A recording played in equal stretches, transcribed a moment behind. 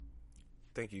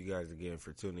Thank you guys again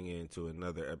for tuning in to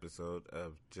another episode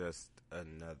of Just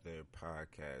Another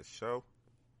Podcast Show.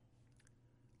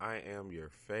 I am your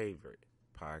favorite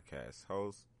podcast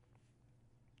host,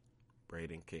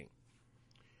 Braden King.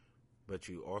 But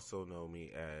you also know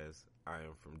me as I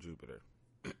am from Jupiter.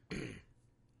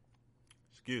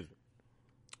 Excuse me.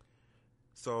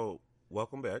 So,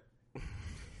 welcome back.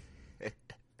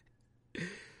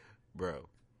 Bro,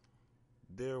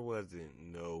 there wasn't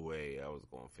no way I was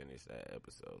going to finish that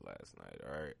episode last night,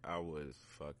 alright? I was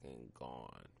fucking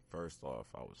gone. First off,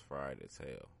 I was fried as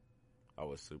hell. I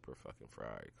was super fucking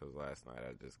fried because last night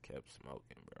I just kept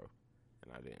smoking, bro.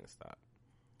 And I didn't stop.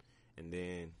 And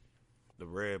then the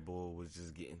Red Bull was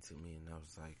just getting to me, and I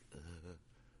was like,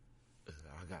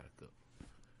 I gotta go.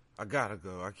 I gotta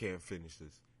go. I can't finish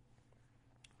this.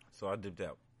 So I dipped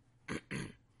out.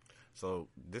 So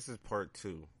this is part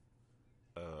 2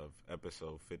 of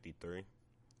episode 53.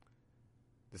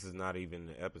 This is not even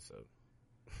the episode.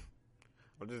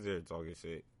 I'm just there talking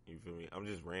shit. You feel me? I'm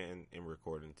just ranting and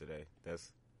recording today.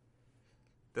 That's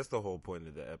the whole point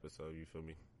of the episode. You feel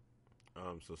me?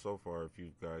 So far, if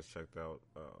you guys checked out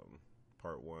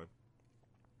part 1,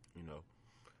 you know,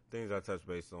 things I touched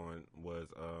base on was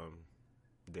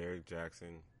Derek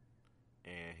Jackson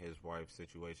and his wife's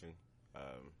situation,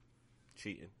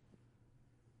 cheating.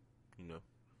 You know,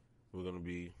 we're gonna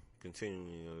be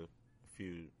continuing a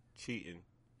few cheating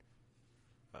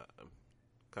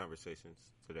conversations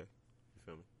today. You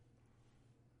feel me?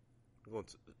 We're going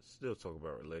to still talk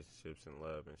about relationships and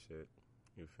love and shit.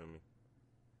 You feel me?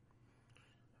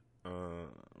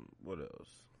 What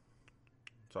else?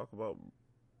 Talk about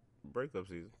breakup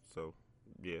season. So,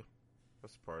 yeah,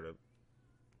 that's part of it.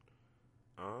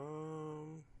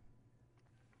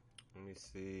 Let me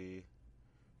see.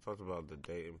 Talked about the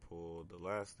dating pool. The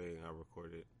last thing I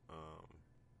recorded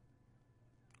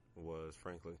was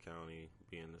Franklin County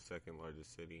being the second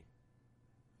largest city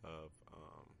of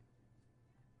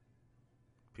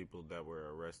people that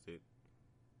were arrested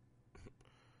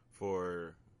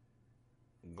for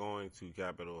going to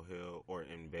Capitol Hill or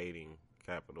invading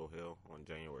Capitol Hill on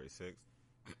January 6th.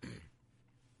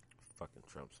 Fucking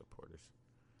Trump supporters.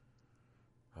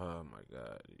 Oh my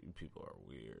God, you people are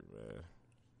weird, man.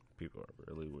 People are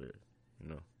really weird, you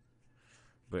know.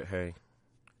 But hey,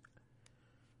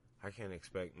 I can't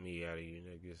expect me out of you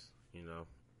niggas, you know.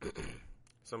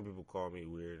 Some people call me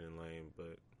weird and lame,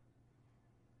 but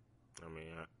I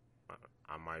mean,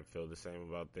 I might feel the same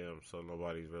about them, so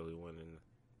nobody's really winning,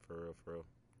 for real, for real.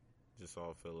 Just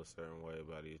all feel a certain way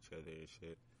about each other and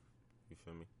shit. You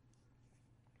feel me?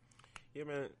 Yeah,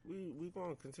 man, we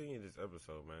gonna continue this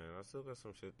episode, man. I still got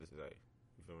some shit to say.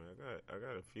 You feel me? I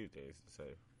got a few things to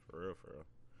say, for real, for real.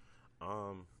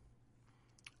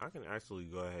 I can actually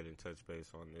go ahead and touch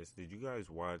base on this. Did you guys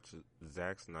watch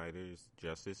Zack Snyder's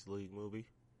Justice League movie?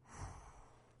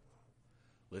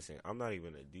 Listen, I'm not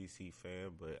even a DC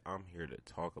fan, but I'm here to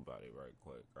talk about it right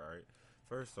quick, alright?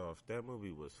 First off, that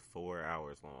movie was 4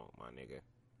 hours long, my nigga.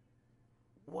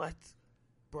 What?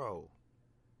 Bro,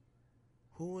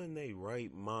 who in their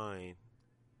right mind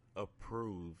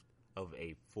approved of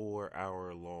a 4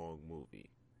 hour long movie?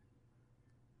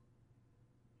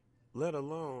 Let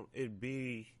alone it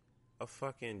be a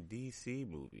fucking DC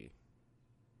movie.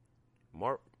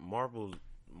 Marvel's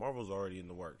already in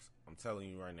the works. I'm telling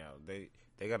you right now. They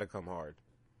gotta come hard.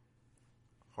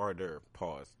 Harder.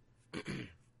 Pause.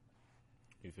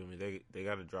 You feel me? They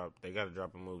gotta drop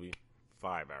a movie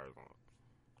 5 hours long.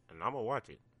 And I'm gonna watch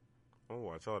it. I'm gonna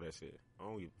watch all that shit. I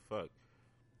don't give a fuck.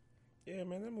 Yeah,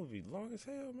 man, that movie long as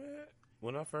hell, man.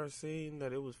 When I first seen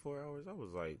that it was 4 hours, I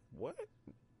was like, what?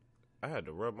 I had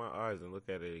to rub my eyes and look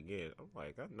at it again. I'm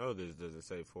like, I know this doesn't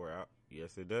say 4 hours.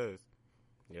 Yes, it does.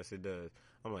 Yes, it does.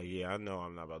 I'm like, yeah, I know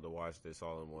I'm not about to watch this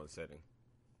all in one setting.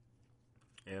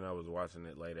 And I was watching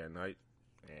it late at night.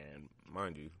 And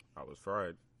mind you, I was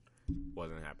fried.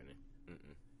 Wasn't happening.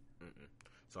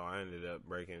 So I ended up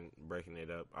breaking it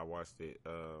up. I watched it.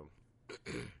 I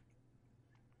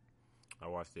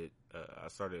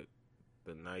started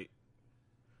the night,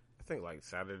 I think like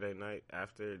Saturday night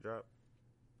after it dropped.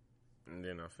 And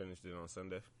then I finished it on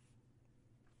Sunday.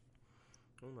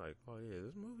 I'm like, oh yeah,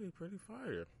 this movie pretty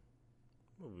fire.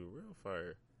 Movie real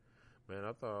fire. Man,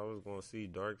 I thought I was gonna see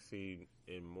Darkseid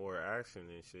in more action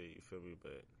and shit, you feel me?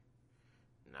 But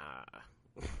nah.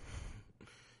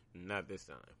 Not this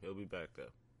time. He'll be back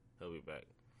though. He'll be back.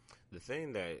 The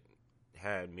thing that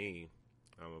had me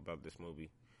about this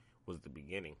movie was the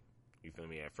beginning. You feel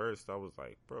me? At first I was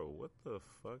like, bro, what the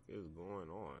fuck is going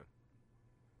on?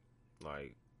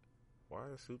 Like, why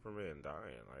is Superman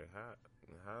dying? Like,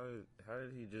 how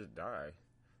did he just die?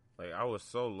 Like, I was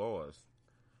so lost.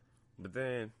 But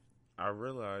then I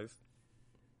realized,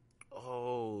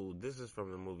 oh, this is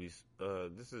from the movies.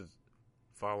 This is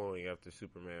following after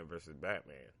Superman versus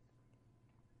Batman.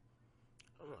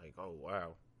 I'm like, oh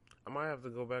wow, I might have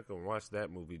to go back and watch that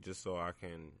movie just so I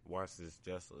can watch this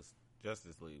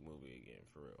Justice League movie again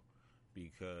for real.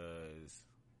 Because,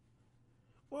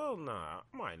 well, nah,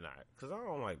 I might not, because I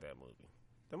don't like that movie.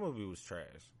 That movie was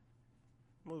trash.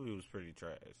 The movie was pretty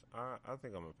trash. I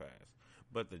think I'm gonna pass.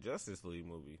 But the Justice League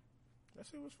movie, that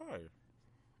shit was fire.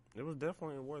 It was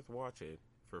definitely worth watching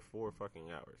for 4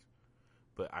 fucking hours.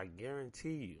 But I guarantee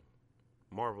you,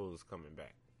 Marvel is coming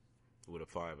back with a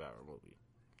 5-hour movie.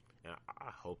 And I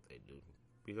hope they do.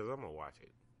 Because I'm gonna watch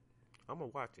it. I'm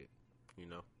gonna watch it. You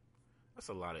know? That's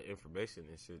a lot of information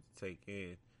and shit to take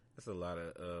in. That's a lot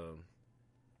of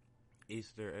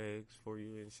Easter eggs for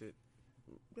you and shit.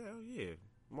 Hell yeah.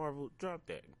 Marvel, drop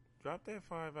that. Drop that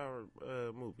 5-hour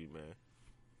movie, man.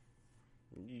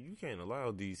 You can't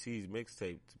allow DC's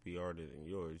mixtape to be harder than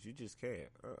yours. You just can't.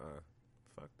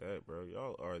 Fuck that, bro.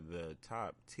 Y'all are the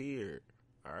top tier.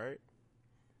 Alright?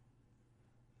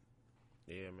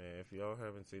 Yeah, man. If y'all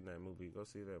haven't seen that movie, go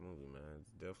see that movie, man.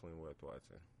 It's definitely worth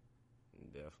watching.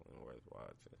 Definitely worth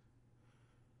watching.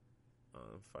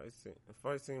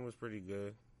 Fight scene was pretty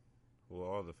good. Well,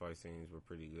 all the fight scenes were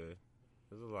pretty good.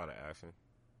 There's a lot of action.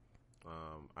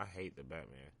 I hate the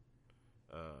Batman.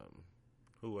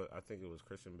 I think it was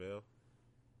Christian Bale.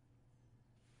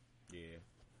 Yeah,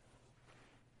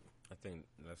 I think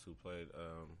that's who played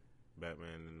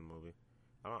Batman in the movie.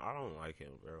 I don't like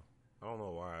him, bro. I don't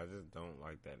know why. I just don't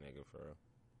like that nigga for real.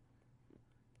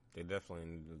 They definitely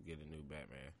need to get a new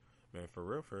Batman. Man, for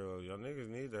real, y'all niggas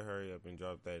need to hurry up and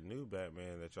drop that new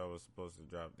Batman that y'all was supposed to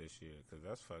drop this year. Because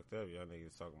that's fucked up. Y'all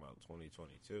niggas talking about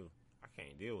 2022. I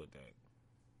can't deal with that.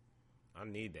 I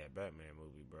need that Batman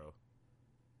movie, bro.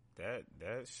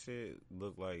 That shit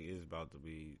look like it's about to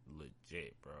be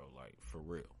legit, bro. Like, for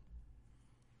real.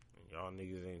 And y'all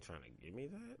niggas ain't trying to give me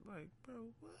that? Like, bro,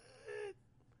 what?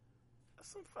 That's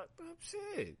some fucked up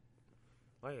shit.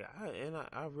 Like,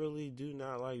 I really do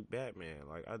not like Batman.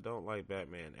 Like, I don't like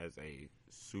Batman as a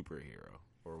superhero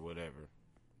or whatever.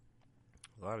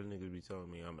 A lot of niggas be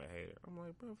telling me I'm a hater. I'm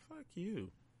like, bro, fuck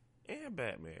you. And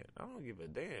Batman. I don't give a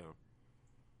damn.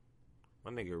 My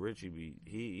nigga Richie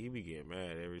he be getting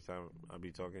mad every time I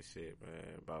be talking shit,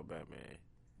 man, about Batman.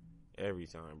 Every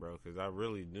time, bro. Because I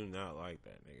really do not like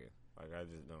that nigga. Like, I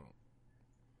just don't.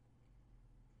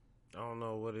 I don't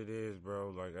know what it is,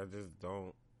 bro. Like, I just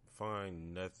don't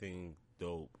find nothing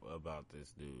dope about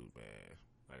this dude, man.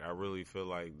 Like, I really feel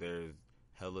like there's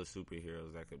hella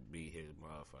superheroes that could beat his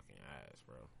motherfucking ass,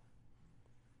 bro.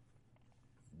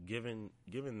 Given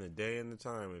the day and the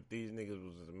time, if these niggas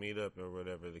was to meet up or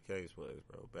whatever the case was,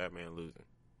 bro, Batman losing.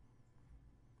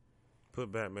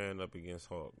 Put Batman up against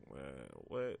Hulk, man.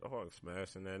 What? Hulk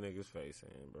smashing that nigga's face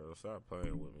in, bro. Stop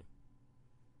playing with me.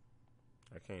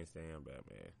 I can't stand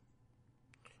Batman.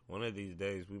 One of these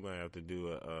days, we might have to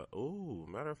do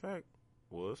matter of fact,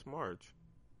 well, it's March.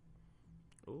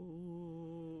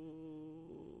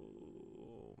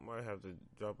 Might have to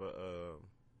drop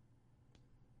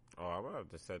I'm gonna have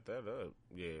to set that up.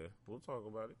 Yeah, we'll talk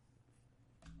about it.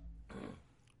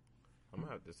 I'm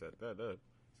gonna have to set that up.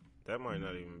 That might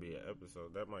not even be an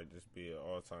episode. That might just be an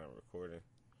all-time recording.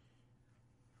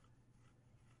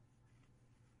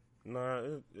 Nah,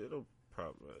 it'll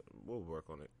probably. We'll work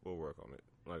on it.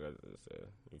 Like I just said,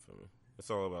 you feel me?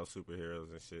 It's all about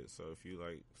superheroes and shit. So if you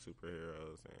like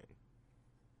superheroes and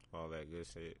all that good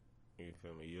shit, you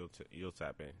feel me? You'll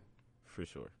tap in for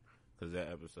sure. Because that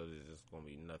episode is just gonna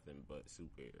be nothing but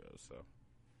superheroes. So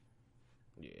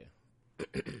yeah,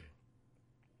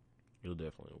 you'll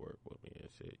definitely work with me and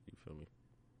shit. You feel me?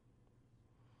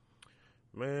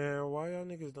 Man, why y'all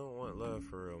niggas don't want love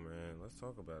for real, man? Let's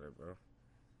talk about it, bro.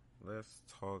 Let's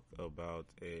talk about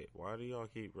it. Why do y'all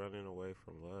keep running away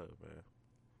from love, man?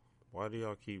 Why do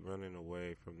y'all keep running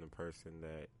away from the person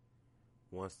that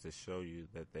wants to show you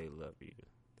that they love you,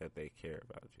 that they care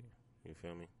about you? You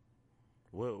feel me?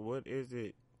 What is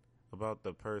it about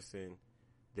the person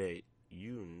that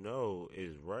you know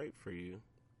is right for you,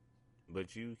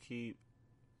 but you keep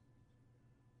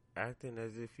acting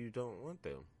as if you don't want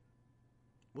them?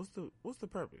 What's the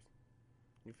purpose?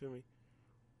 You feel me?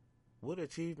 What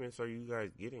achievements are you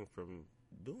guys getting from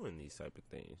doing these type of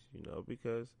things? You know,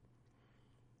 because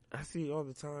I see all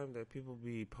the time that people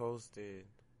be posting,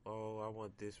 oh, I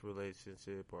want this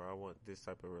relationship or I want this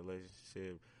type of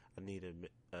relationship. I need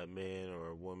a man or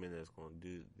a woman that's going to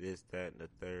do this, that, and the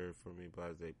third for me,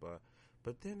 blah, blah, blah.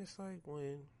 But then it's like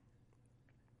when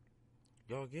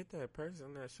y'all get that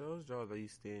person that shows y'all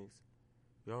these things,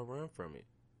 y'all run from it.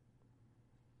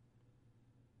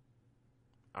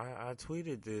 I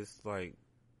tweeted this like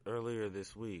earlier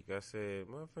this week. I said,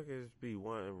 motherfuckers be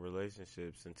wanting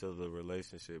relationships until the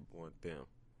relationship want them.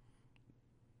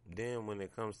 Then when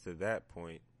it comes to that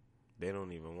point, they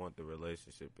don't even want the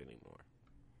relationship anymore.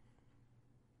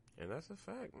 And that's a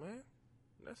fact, man.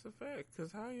 That's a fact.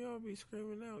 Because how y'all be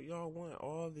screaming out, y'all want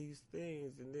all these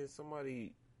things, and then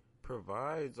somebody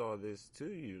provides all this to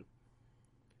you,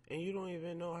 and you don't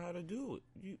even know how to do it.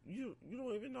 You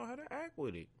don't even know how to act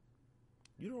with it.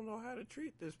 You don't know how to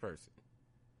treat this person.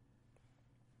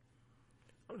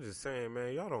 I'm just saying,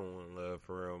 man, y'all don't want love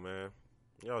for real, man.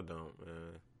 Y'all don't,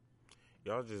 man.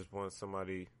 Y'all just want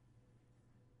somebody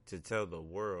to tell the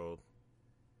world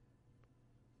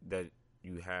that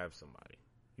you have somebody.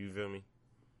 You feel me?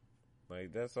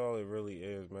 Like, that's all it really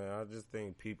is, man. I just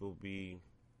think people be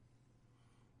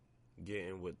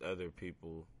getting with other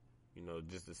people, you know,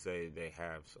 just to say they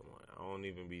have someone. I don't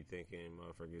even be thinking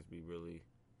motherfuckers be really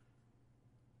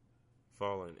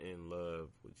falling in love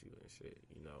with you and shit,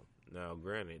 you know. Now,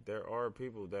 granted, there are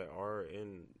people that are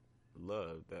in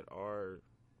love, that are,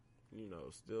 you know,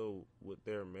 still with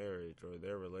their marriage or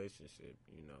their relationship,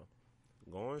 you know,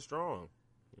 going strong.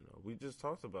 You know, we just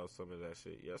talked about some of that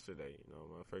shit yesterday. You know,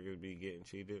 motherfuckers be getting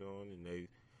cheated on and they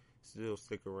still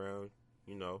stick around,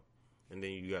 you know. And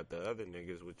then you got the other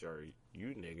niggas, which are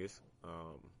you niggas,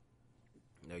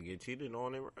 that get cheated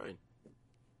on and run.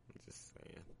 I'm just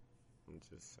saying.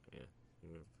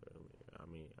 You feel me? I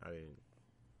mean,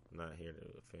 I'm not here to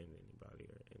offend anybody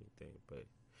or anything, but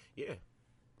yeah.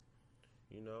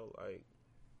 You know, like,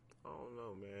 I don't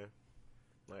know, man.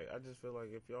 Like, I just feel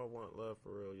like if y'all want love for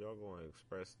real, y'all gonna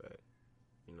express that.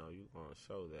 You know, you gonna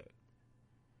show that.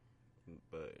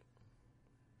 But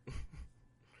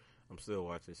I'm still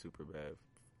watching Superbad.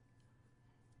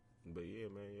 But yeah,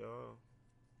 man, y'all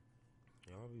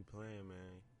be playing,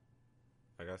 man.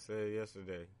 Like I said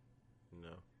yesterday, you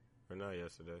know, or not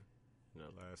yesterday, you know,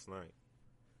 last night.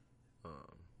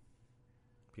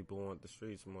 People want the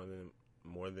streets more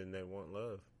than they want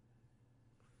love.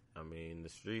 I mean, the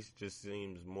streets just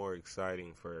seems more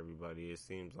exciting for everybody. It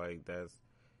seems like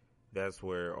that's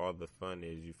where all the fun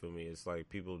is, you feel me? It's like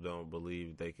people don't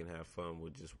believe they can have fun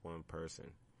with just one person.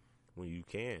 When you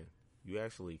can. You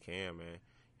actually can, man.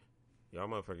 Y'all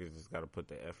motherfuckers just gotta put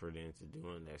the effort into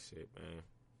doing that shit, man.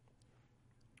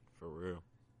 For real.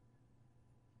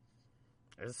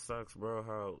 It sucks, bro,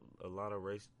 how a lot of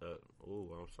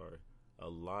a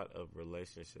lot of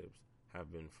relationships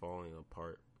have been falling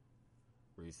apart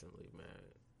recently, man.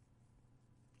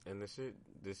 And the shit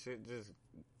just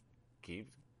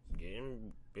keeps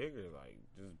getting bigger. Like,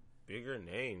 just bigger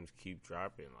names keep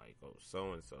dropping. Like, oh,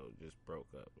 so and so just broke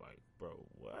up. Like, bro,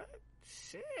 what?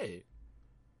 Shit.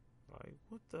 Like,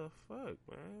 what the fuck,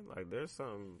 man? Like, there's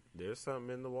something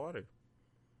in the water.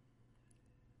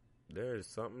 There is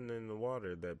something in the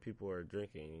water that people are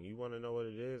drinking. And you want to know what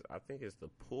it is? I think it's the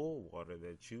pool water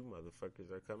that you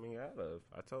motherfuckers are coming out of.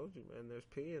 I told you, man, there's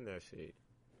pee in that shit.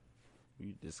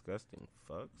 You disgusting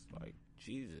fucks. Like,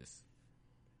 Jesus.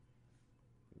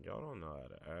 Y'all don't know how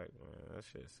to act, man. That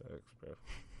shit sucks, bro.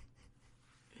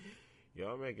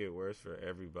 Y'all make it worse for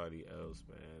everybody else,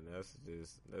 man.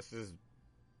 That's just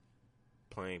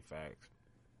plain facts.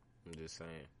 I'm just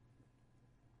saying.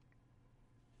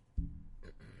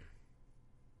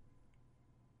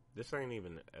 This ain't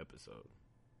even an episode.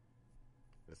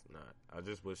 It's not. I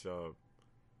just wish y'all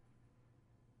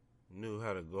knew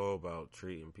how to go about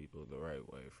treating people the right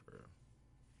way, for real.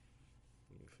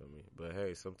 You feel me? But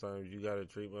hey, sometimes you gotta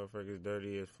treat motherfuckers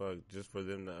dirty as fuck just for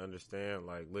them to understand.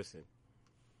 Like, listen,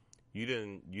 you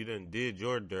didn't did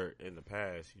your dirt in the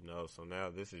past, you know. So now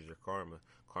this is your karma.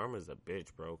 Karma's a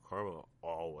bitch, bro. Karma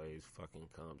always fucking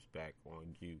comes back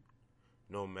on you,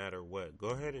 no matter what. Go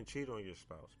ahead and cheat on your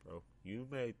spouse, bro. You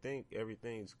may think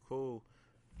everything's cool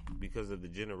because of the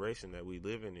generation that we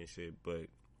live in and shit, but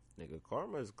nigga,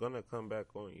 karma is gonna come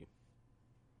back on you.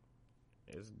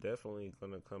 It's definitely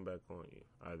gonna come back on you.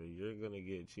 Either you're gonna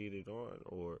get cheated on,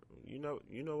 or you know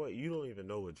what? You don't even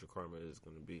know what your karma is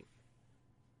gonna be.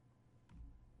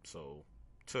 So,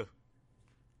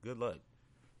 good luck.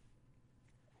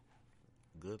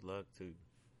 Good luck to you,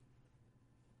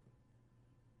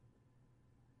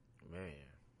 man.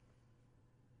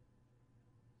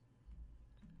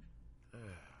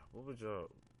 What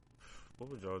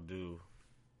would y'all do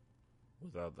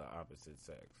without the opposite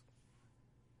sex?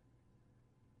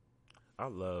 I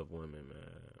love women,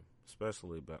 man,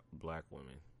 especially black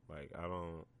women. Like, I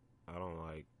don't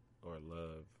like or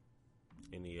love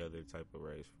any other type of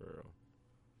race, for real.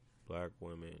 Black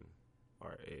women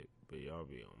are it, but y'all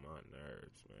be on my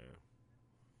nerves, man.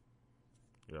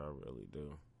 Y'all really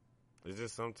do. It's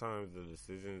just sometimes the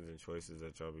decisions and choices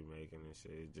that y'all be making and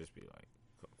shit, it just be like,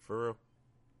 for real.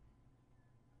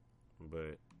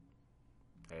 But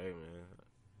hey, man,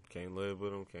 can't live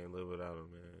with them, can't live without them,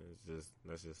 man. It's just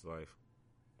that's just life.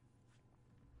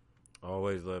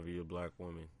 Always love you, a black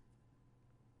woman.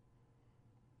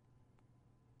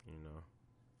 You know,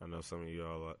 I know some of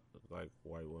y'all like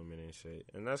white women and shit,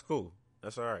 and that's cool.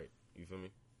 That's all right. You feel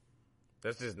me?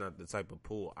 That's just not the type of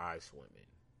pool I swim in.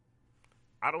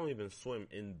 I don't even swim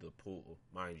in the pool,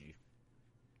 mind you.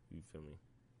 You feel me?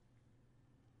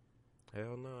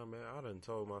 Hell no, man. I done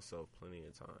told myself plenty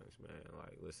of times, man.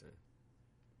 Like, listen,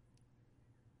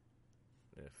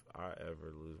 if I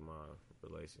ever lose my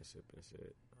relationship and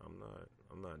shit, I'm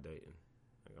not dating.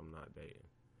 Like, I'm not dating.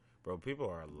 Bro, people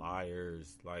are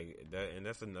liars. Like that, and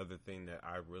that's another thing that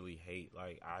I really hate.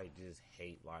 Like, I just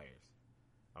hate liars.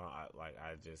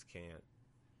 I just can't.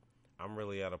 I'm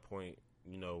really at a point,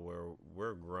 where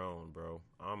we're grown, bro.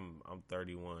 I'm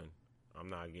 31. I'm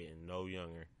not getting no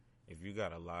younger. If you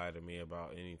gotta lie to me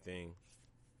about anything,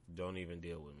 don't even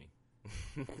deal with me.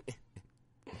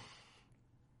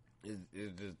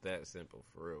 It's just that simple,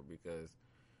 for real. Because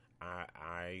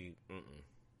I'm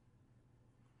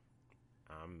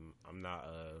not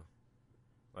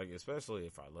like, especially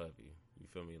if I love you. You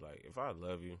feel me? Like, if I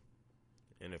love you,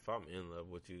 and if I'm in love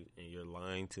with you, and you're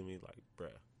lying to me, like,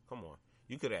 bruh, come on.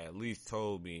 You could have at least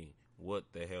told me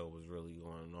what the hell was really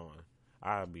going on.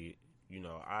 I'd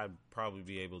probably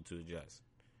be able to adjust.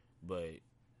 But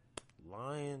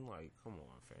lying, like, come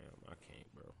on, fam. I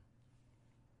can't, bro.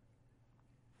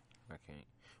 I can't.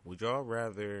 Would y'all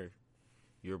rather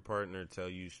your partner tell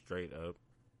you straight up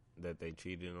that they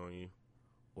cheated on you?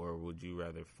 Or would you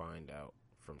rather find out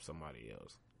from somebody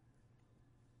else?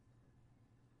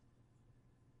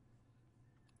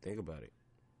 Think about it.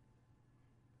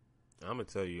 I'm going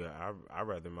to tell you, I'd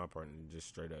rather my partner just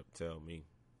straight up tell me.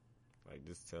 Like,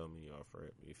 just tell me off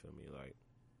rip. You feel me? Like,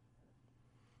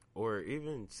 or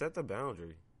even set the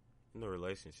boundary in the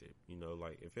relationship.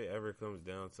 Like, if it ever comes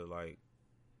down to, like,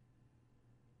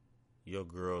 your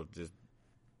girl just,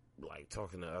 like,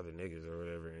 talking to other niggas or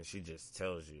whatever, and she just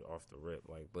tells you off the rip,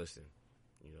 like, listen,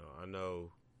 I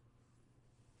know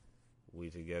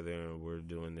we together and we're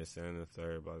doing this and the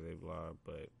third, blah, blah, blah,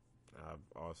 but I've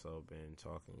also been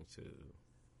talking to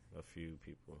a few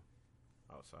people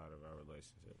outside of our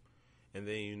relationship. And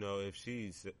then, if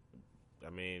she's,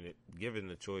 given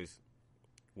the choice,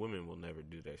 women will never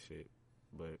do that shit.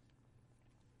 But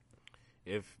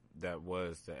if that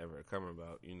was to ever come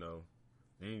about,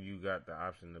 then you got the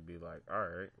option to be like, all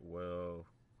right, well,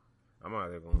 I'm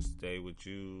either going to stay with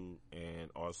you and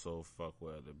also fuck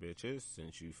with other bitches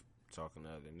since you talking to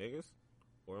other niggas,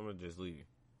 or I'm going to just leave you.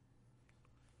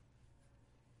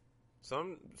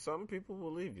 Some people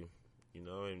will leave you,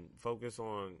 and focus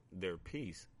on their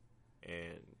peace.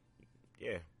 And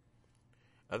yeah,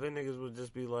 other niggas would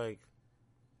just be like,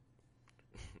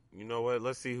 you know what?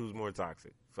 Let's see who's more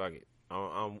toxic. Fuck it.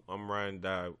 I'm ride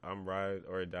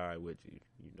or die with you.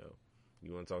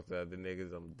 You want to talk to other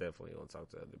niggas? I'm definitely gonna talk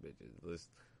to other bitches.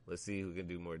 Let's see who can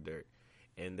do more dirt.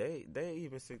 And they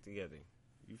even stick together.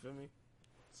 You feel me?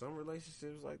 Some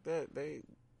relationships like that,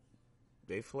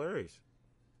 they flourish.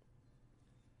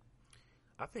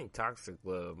 I think toxic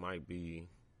love might be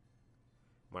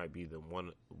the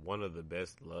one of the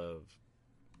best loves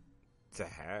to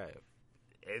have.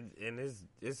 And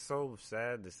it's so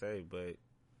sad to say, but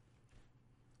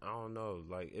I don't know.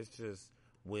 Like, it's just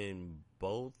when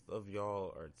both of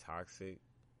y'all are toxic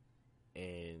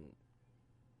and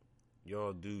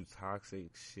y'all do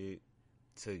toxic shit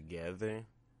together,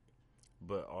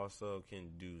 but also can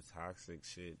do toxic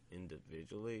shit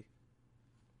individually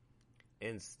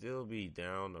and still be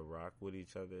down to rock with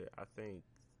each other. I think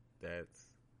that's,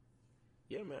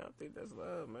 yeah, man, I think that's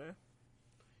love, man.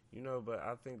 But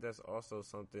I think that's also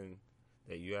something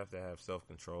that you have to have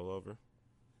self-control over.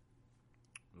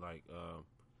 Like,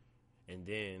 and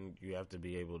then you have to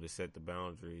be able to set the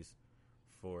boundaries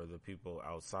for the people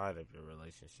outside of your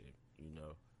relationship,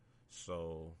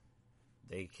 So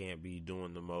they can't be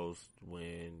doing the most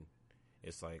when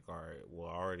it's like, all right, well,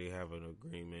 I already have an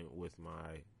agreement with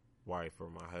my wife or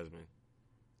my husband,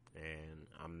 and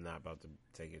I'm not about to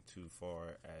take it too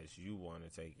far as you want to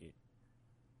take it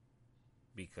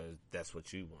because that's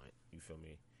what you want. You feel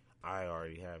me? I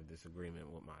already have this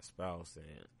agreement with my spouse,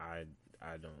 and I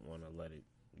don't want to let it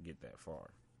get that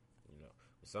far.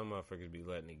 Some motherfuckers be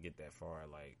letting it get that far,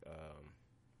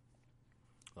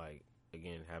 like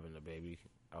again, having a baby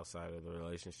outside of the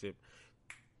relationship.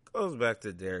 Goes back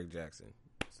to Derek Jackson.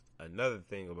 Another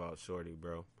thing about Shorty,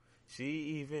 bro.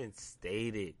 She even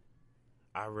stated,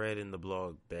 I read in the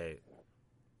blog that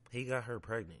He got her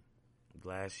pregnant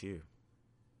last year.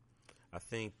 I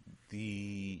think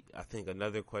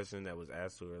another question that was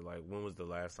asked to her, like, when was the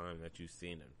last time that you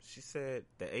seen him? She said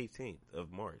the 18th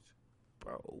of March.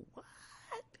 Bro, what?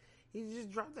 He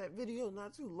just dropped that video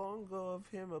not too long ago of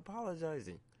him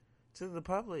apologizing to the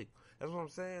public. That's what I'm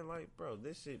saying. Like, bro,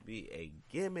 this should be a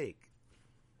gimmick.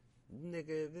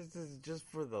 Nigga, this is just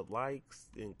for the likes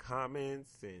and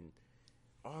comments and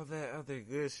all that other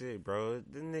good shit, bro.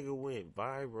 This nigga went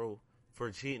viral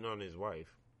for cheating on his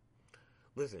wife.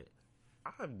 Listen,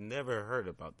 I've never heard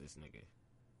about this nigga.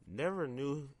 Never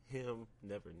knew him.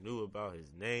 Never knew about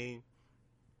his name.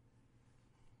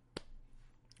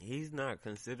 He's not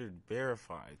considered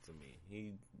verified to me.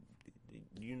 He's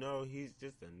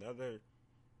just another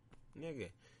nigga.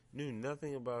 Knew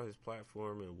nothing about his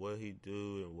platform and what he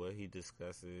do and what he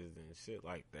discusses and shit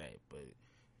like that. But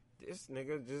this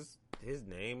nigga just, his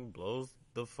name blows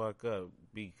the fuck up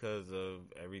because of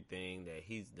everything that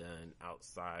he's done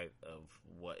outside of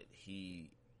what he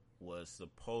was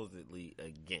supposedly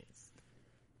against.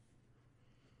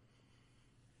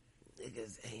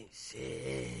 Niggas ain't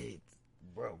shit,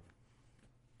 bro.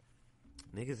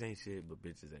 Niggas ain't shit, but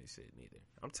bitches ain't shit neither.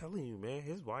 I'm telling you, man,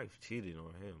 his wife cheated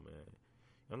on him, man.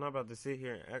 I'm not about to sit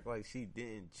here and act like she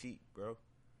didn't cheat, bro.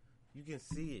 You can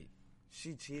see it.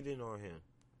 She cheated on him.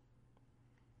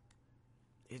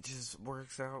 It just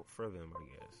works out for them, I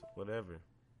guess. Whatever.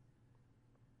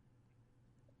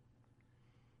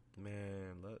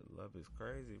 Man, love is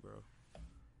crazy, bro.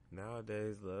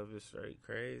 Nowadays, love is straight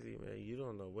crazy, man. You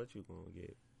don't know what you're going to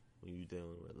get when you're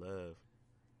dealing with love.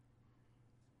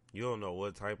 You don't know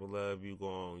what type of love you're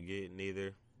going to get,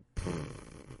 neither.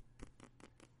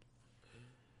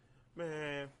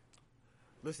 Man,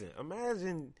 listen,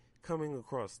 imagine coming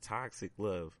across toxic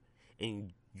love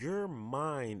and your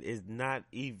mind is not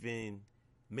even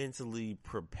mentally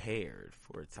prepared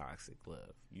for toxic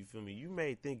love. You feel me? You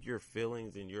may think your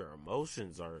feelings and your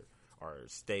emotions are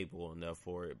stable enough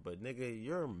for it, but nigga,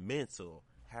 your mental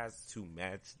has to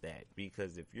match that,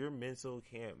 because if your mental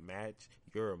can't match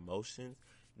your emotions,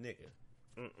 nigga,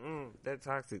 that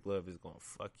toxic love is gonna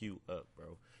fuck you up,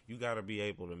 bro. You gotta be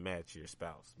able to match your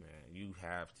spouse, man. You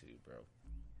have to, bro.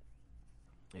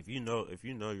 If you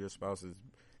know your spouse is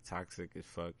toxic as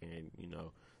fuck, and you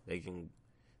know they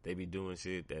be doing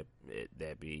shit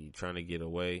that be trying to get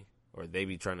away, or they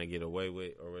be trying to get away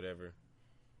with, or whatever,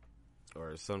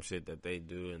 or some shit that they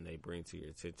do and they bring to your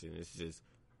attention. It's just,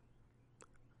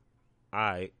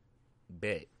 I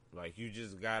bet. Like, you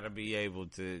just gotta be able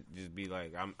to just be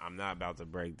like, I'm not about to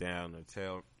break down or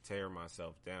tear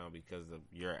myself down because of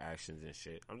your actions and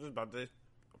shit. I'm about to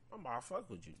fuck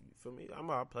with you. You feel me? I'm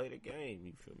about to play the game.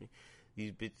 You feel me?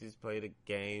 These bitches play the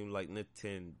game like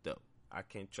Nintendo. I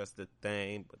can't trust the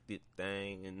thing, but the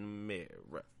thing in the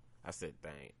mirror. I said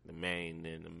thing, the man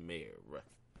in the mirror.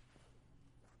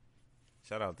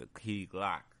 Shout out to Key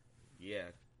Glock. Yeah.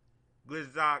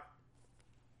 Glizzock.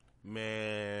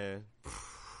 Man.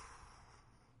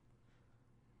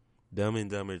 Dumb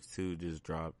and Dumber 2 just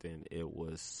dropped and it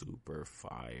was super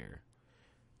fire.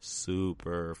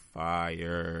 Super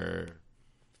fire.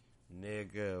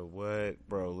 Nigga, what?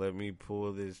 Bro, let me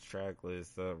pull this track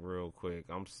list up real quick.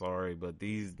 I'm sorry, but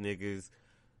these niggas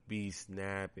be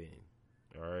snapping.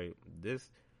 Alright? This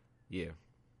shit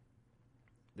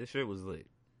was lit.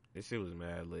 This shit was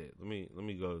mad lit. Let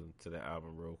me go to the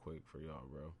album real quick for y'all,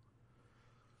 bro.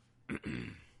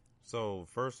 So,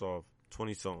 first off,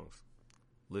 20 songs.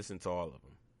 Listen to all of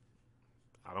them.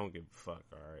 I don't give a fuck,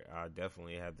 alright? I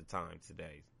definitely had the time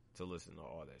today to listen to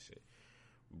all that shit.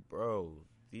 Bro,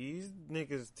 these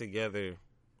niggas together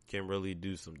can really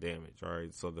do some damage,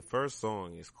 alright? So the first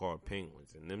song is called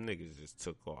Penguins, and them niggas just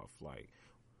took off. Like,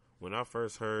 when I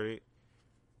first heard it,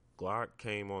 Glock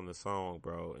came on the song,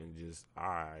 bro, and just,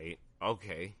 alright,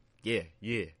 okay, yeah,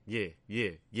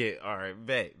 alright,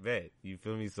 bet, you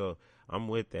feel me? So, I'm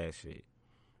with that shit.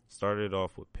 Started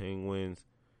off with Penguins.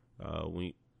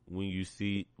 When you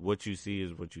see what you see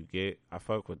is what you get. I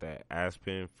fuck with that.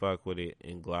 Aspen, fuck with it.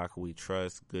 And Glock, we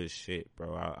trust. Good shit,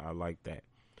 bro. I like that.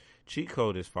 Cheat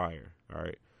Code is fire. All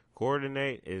right.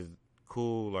 Coordinate is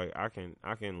cool. Like, I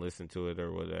can listen to it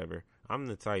or whatever. I'm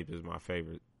the Type is my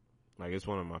favorite. Like, it's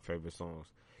one of my favorite songs.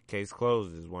 Case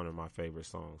Closed is one of my favorite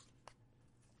songs.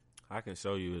 I Can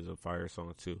Show You is a fire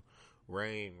song too.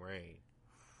 Rain.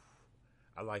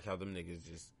 I like how them niggas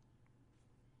just,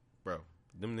 bro,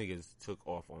 them niggas took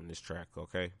off on this track,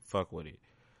 okay? Fuck with it.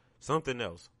 Something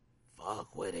else.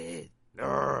 Fuck with it.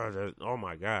 Oh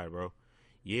my God, bro.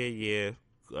 Yeah.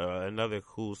 Another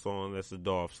cool song. That's a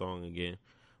Dolph song again.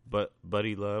 But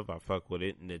Buddy Love, I fuck with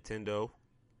it. Nintendo.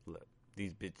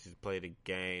 These bitches play the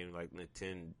game like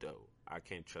Nintendo. I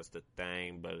can't trust a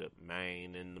thing but a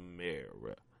man in the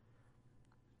mirror.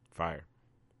 Fire.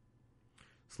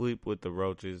 Sleep with the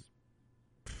roaches.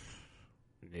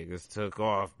 Niggas took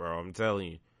off, bro. I'm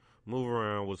telling you. Move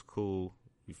around was cool.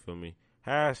 You feel me?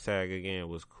 Hashtag again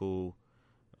was cool.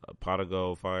 A pot of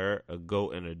gold, fire. A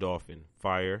goat and a dolphin,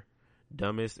 fire.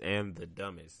 Dumbest and the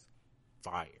dumbest,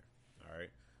 fire. All right.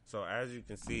 So as you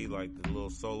can see, like the little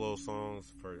solo songs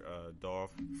for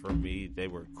Dolph, for me, they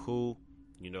were cool.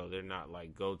 You know, they're not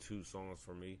like go-to songs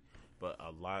for me, but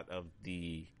a lot of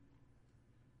the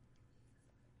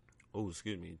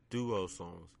duo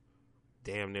songs,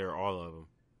 damn near all of them,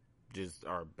 just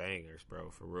are bangers,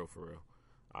 bro. For real, for real.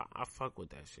 I fuck with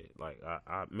that shit. Like,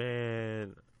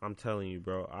 man, I'm telling you,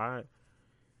 bro. I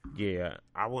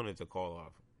wanted to call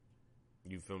off.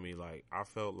 You feel me? Like, I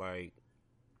felt like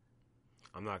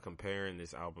I'm not comparing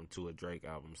this album to a Drake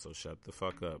album, so shut the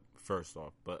fuck up, first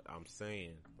off. But I'm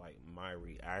saying, like, my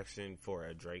reaction for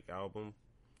a Drake album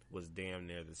was damn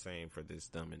near the same for this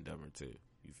Dumb and Dumber 2.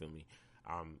 You feel me?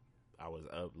 I was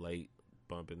up late,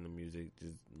 bumping the music,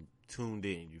 just tuned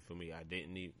in. You feel me? I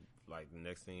didn't need, like, the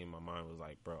next thing in my mind was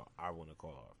like, bro, I want to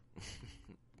call off.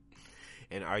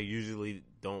 And I usually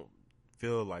don't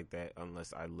feel like that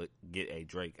unless I get a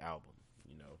Drake album,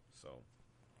 you know? So,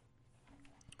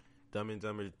 Dumb and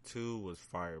Dumber 2 was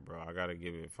fire, bro. I gotta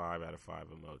give it 5 out of 5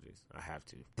 emojis. I have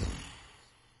to.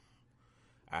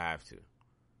 I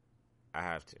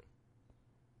have to.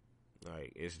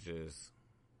 Like, it's just,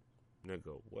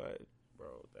 nigga, what?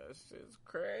 Bro, that shit's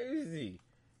crazy.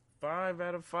 5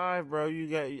 out of 5, bro.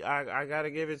 I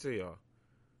gotta give it to y'all.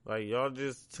 Like, y'all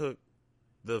just took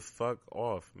the fuck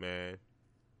off, man.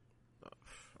 Oh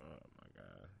my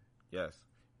god. Yes.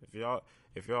 If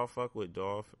y'all fuck with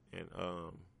Dolph and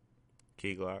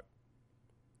Key Glock,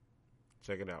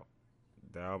 check it out.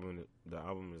 The album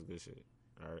is good shit.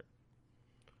 Alright.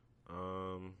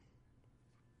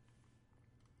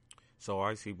 So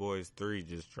Icy Boys 3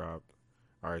 just dropped.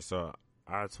 Alright, so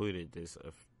I tweeted this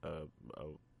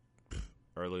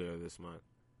earlier this month.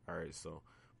 Alright, so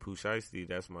Pooh Shiesty,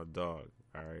 that's my dog.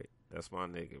 Alright, that's my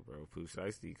nigga, bro. Pooh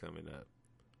Shiesty coming up.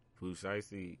 Pooh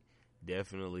Shiesty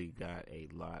definitely got a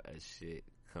lot of shit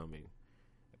coming.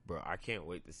 Bro, I can't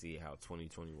wait to see how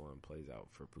 2021 plays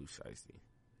out for Pooh Shiesty.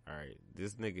 Alright,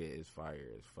 this nigga is fire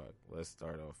as fuck. Let's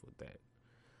start off with that.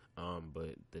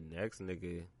 But the next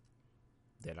nigga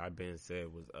that I been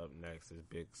said was up next is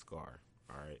Big Scar.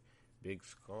 Alright, Big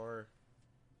Scar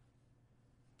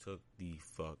took the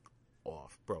fuck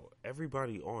off. Bro,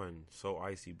 everybody on So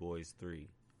Icy Boys 3,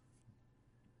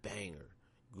 banger.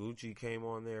 Gucci came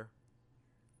on there,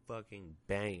 fucking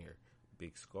banger.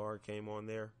 Big Scar came on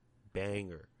there,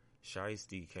 banger.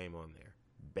 Shiesty came on there,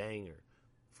 banger.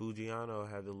 Fujiano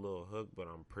had the little hook, but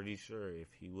I'm pretty sure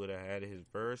if he would have had his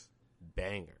verse,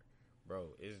 banger.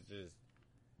 Bro, it's just,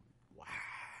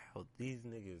 wow, these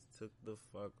niggas took the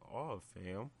fuck off,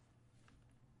 fam.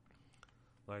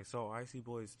 Like, So Icy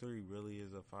Boys 3 really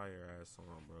is a fire ass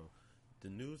song, bro. The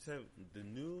new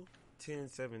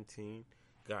 1017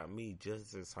 got me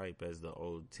just as hype as the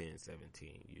old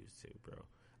 1017 used to, bro.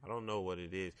 I don't know what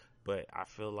it is, but I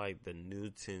feel like the new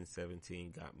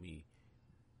 1017 got me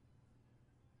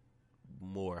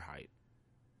more hype.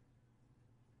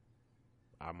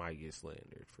 I might get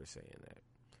slandered for saying that.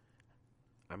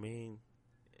 I mean,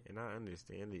 and I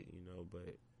understand it, you know,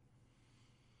 but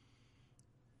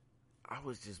I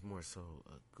was just more so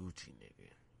a Gucci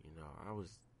nigga. You know, I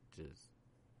was just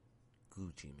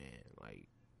Gucci man. Like,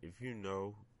 if you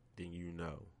know, then you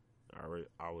know. I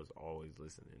was always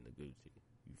listening to Gucci.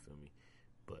 You feel me?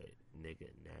 But,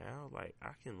 nigga, now, like,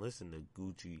 I can listen to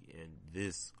Gucci and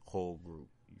this whole group.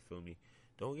 You feel me?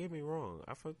 Don't get me wrong.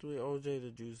 I fucked with OJ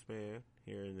the Juice Man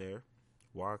here and there.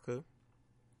 Waka.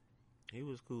 He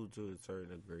was cool to a certain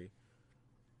degree.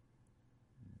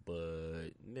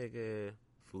 But, nigga,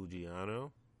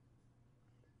 Fujiano,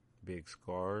 Big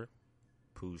Scar,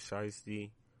 Pooh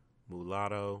Shiesty,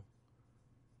 Mulatto,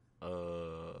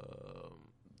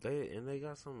 they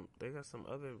got some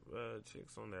other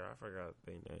chicks on there. I forgot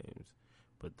their names,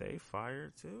 but they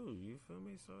fire too. You feel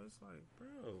me? So it's like,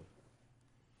 bro,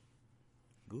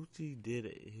 Gucci did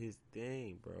his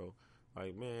thing, bro.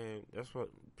 Like, man, that's what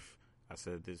I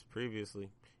said this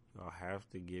previously. Y'all have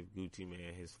to give Gucci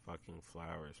man his fucking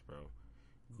flowers, bro.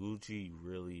 Gucci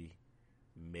really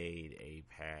made a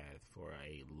path for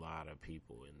a lot of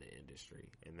people in the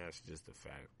industry, and that's just a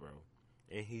fact, bro.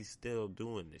 And he's still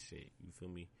doing this shit. You feel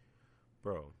me,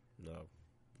 bro? No,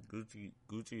 Gucci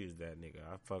is that nigga.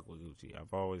 I fuck with Gucci.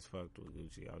 I've always fucked with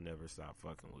Gucci. I'll never stop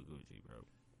fucking with Gucci, bro.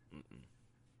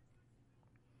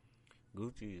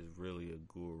 Gucci is really a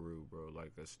guru, bro.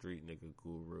 Like a street nigga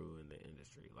guru in the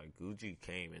industry. Like Gucci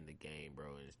came in the game,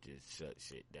 bro, and just shut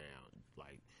shit down.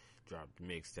 Like dropped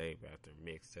mixtape after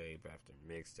mixtape after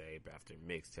mixtape after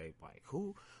mixtape. Like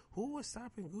who was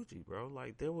stopping Gucci, bro?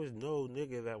 Like there was no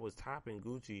nigga that was topping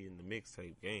Gucci in the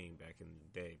mixtape game back in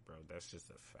the day, bro. That's just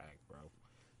a fact, bro.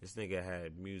 This nigga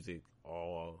had music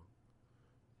all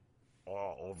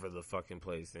over the fucking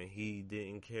place, and he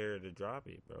didn't care to drop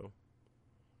it, bro.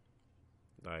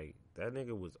 Like that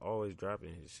nigga was always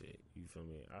dropping his shit. You feel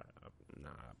me?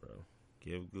 Nah, bro.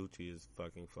 Give Gucci his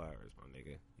fucking flowers, my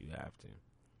nigga. You have to.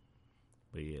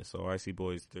 But yeah, so Icy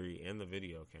Boys 3 and the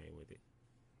video came with it.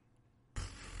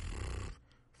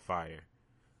 Fire.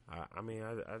 I mean,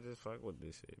 I just fuck with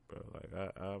this shit, bro. Like,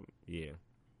 yeah.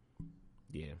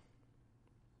 Yeah.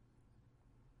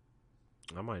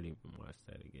 I might even watch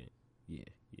that again. Yeah.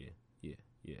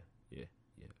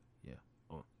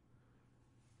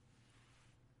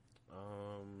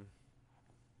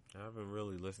 I haven't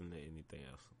really listened to anything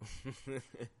else.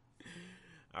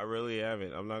 I really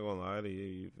haven't. I'm not gonna lie to you.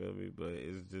 You feel me? But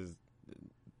it's just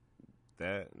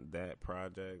that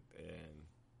project and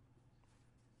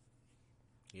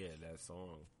yeah, that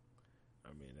song. I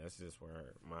mean, that's just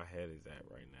where my head is at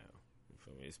right now. You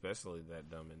feel me? Especially that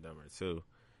Dumb and Dumber 2.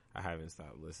 I haven't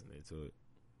stopped listening to it.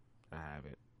 I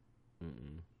haven't.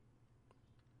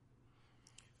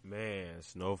 Man,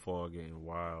 Snowfall getting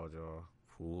wild, y'all.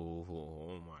 Ooh,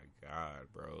 oh my god,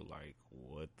 bro. Like,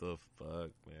 what the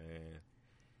fuck, man?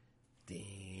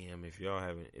 Damn, if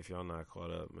y'all not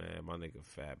caught up, man, my nigga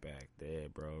Fatback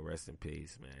dead, bro. Rest in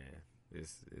peace, man.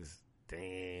 This is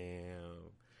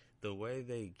damn. The way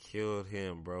they killed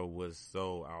him, bro, was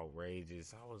so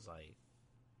outrageous. I was like,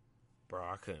 bro,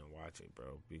 I couldn't watch it,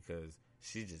 bro, because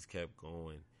she just kept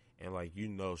going. And, like,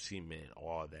 she meant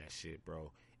all that shit,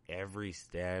 bro. Every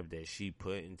stab that she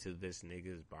put into this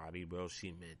nigga's body, bro, she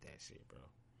meant that shit, bro.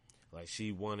 Like,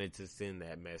 she wanted to send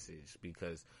that message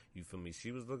because, you feel me,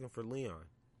 she was looking for Leon,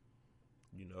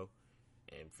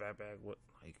 And Fatback,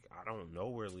 I don't know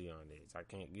where Leon is. I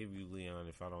can't give you Leon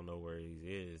if I don't know where he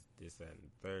is, this, that, and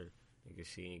the third. Nigga,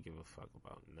 she ain't give a fuck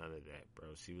about none of that,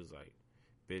 bro. She was like,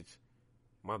 bitch,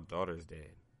 my daughter's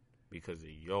dead because of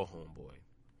your homeboy.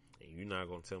 And you not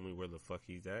gonna tell me where the fuck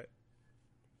he's at?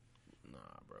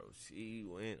 Nah, bro. She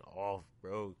went off,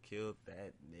 bro. Killed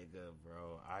that nigga,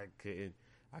 bro. I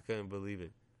couldn't believe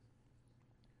it.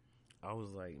 I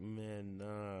was like, man,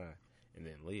 nah. And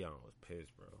then Leon was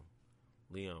pissed, bro.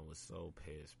 Leon was so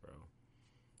pissed, bro.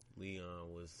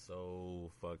 Leon was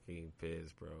so fucking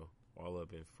pissed, bro. All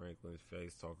up in Franklin's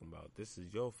face talking about, this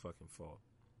is your fucking fault.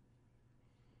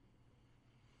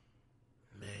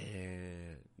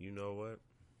 Man, you know what?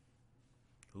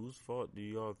 Whose fault do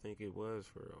y'all think it was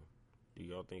for real? Do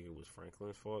y'all think it was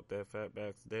Franklin's fault that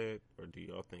Fatback's dead? Or do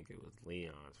y'all think it was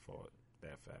Leon's fault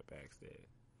that Fatback's dead?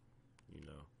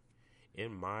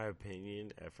 In my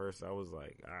opinion, at first I was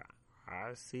like,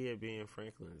 I see it being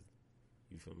Franklin's.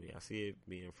 You feel me? I see it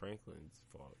being Franklin's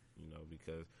fault,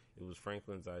 because it was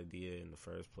Franklin's idea in the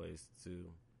first place to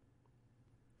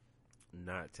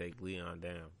not take Leon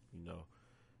down,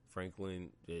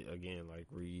 Franklin, again, like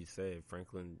Reed said,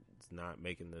 Franklin's not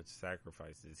making the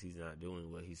sacrifices. He's not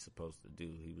doing what he's supposed to do.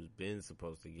 He was been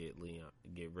supposed to get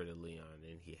rid of Leon,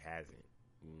 and he hasn't.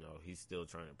 He's still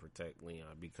trying to protect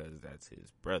Leon because that's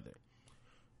his brother.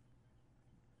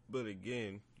 But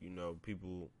again,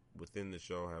 people within the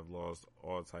show have lost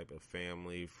all type of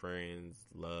family, friends,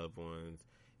 loved ones,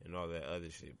 and all that other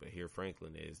shit. But here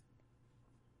Franklin is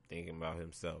thinking about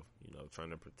himself, trying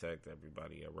to protect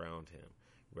everybody around him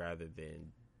rather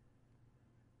than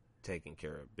taking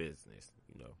care of business,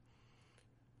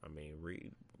 I mean,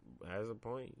 Reed has a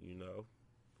point,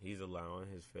 He's allowing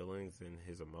his feelings and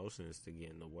his emotions to get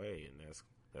in the way, and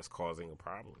that's causing a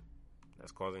problem.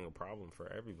 That's causing a problem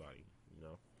for everybody,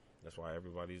 That's why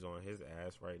everybody's on his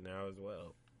ass right now as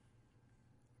well.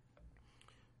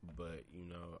 But,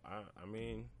 I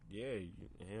mean, yeah,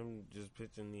 him just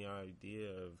pitching the idea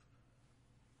of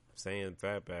saying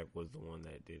Fatback was the one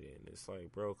that did it. And it's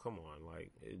like, bro, come on.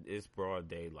 Like, it's broad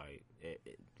daylight.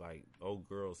 Like, old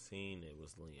girl seen it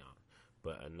was Leon.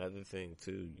 But another thing,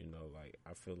 too, like,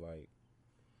 I feel like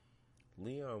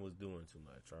Leon was doing too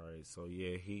much, all right? So,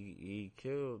 yeah, he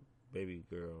killed baby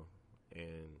girl.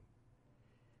 And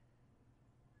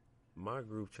my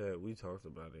group chat, we talked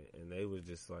about it. And they was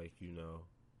just like,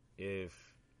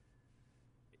 if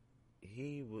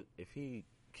he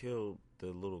killed the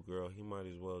little girl, he might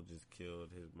as well just killed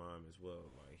his mom as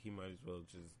well. Like, he might as well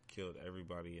just killed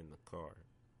everybody in the car,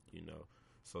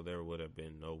 so there would have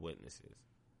been no witnesses.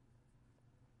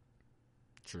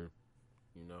 True.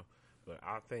 But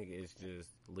I think it's just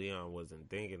Leon wasn't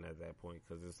thinking at that point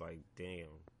because it's like,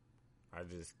 damn, I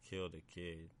just killed a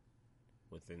kid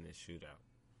within this shootout.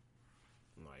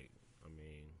 Like, I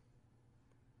mean,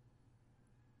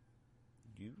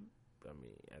 you,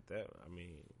 at that,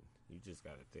 you just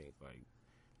gotta think, like,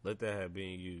 let that have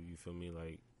been you, you feel me?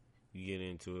 Like, you get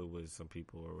into it with some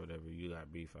people or whatever, you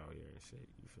got beef out here and shit,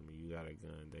 you feel me? You got a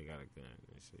gun, they got a gun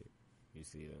and shit. You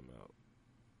see them out,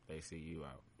 they see you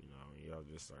out, you know, and y'all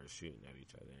just start shooting at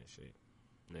each other and shit.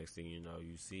 Next thing you know,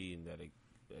 you see that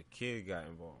a kid got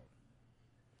involved.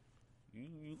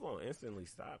 You gonna instantly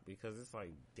stop because it's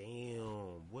like,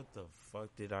 damn, what the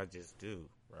fuck did I just do,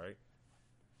 right?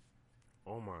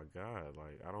 Oh my god,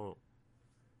 like I don't.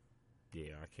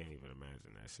 Yeah, I can't even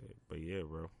imagine that shit. But yeah,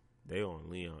 bro, they on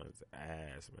Leon's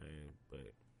ass, man.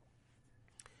 But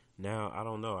now I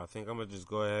don't know. I think I'm gonna just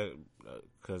go ahead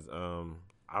because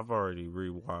I've already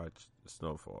rewatched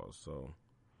Snowfall, so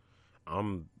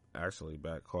I'm actually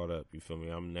back caught up. You feel me?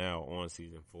 I'm now on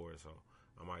season 4, so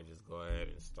I might just go ahead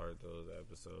and start those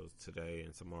episodes today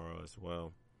and tomorrow as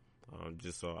well,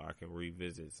 just so I can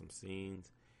revisit some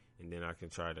scenes, and then I can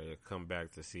try to come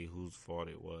back to see whose fault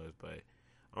it was. But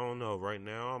I don't know. Right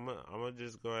now, I'm gonna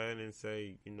just go ahead and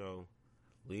say, you know,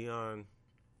 Leon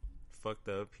fucked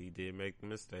up. He did make the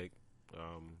mistake,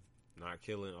 not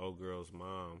killing old girl's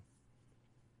mom.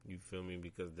 You feel me?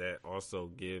 Because that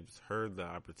also gives her the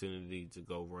opportunity to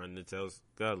go run to tell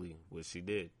Scully, which she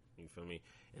did. You feel me?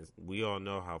 And we all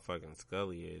know how fucking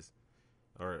Scully is,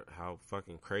 or how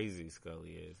fucking crazy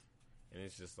Scully is. And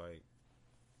it's just like,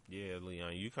 yeah,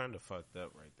 Leon, you kind of fucked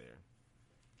up right there.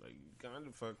 Like, you kind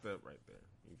of fucked up right there.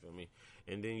 You feel me?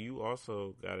 And then you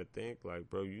also got to think, like,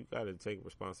 bro, you got to take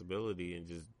responsibility and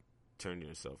just turn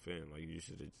yourself in. Like, you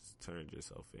should have just turned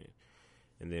yourself in.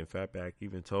 And then Fatback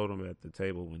even told him at the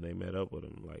table when they met up with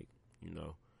him, like, you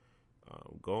know,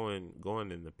 going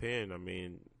in the pen, I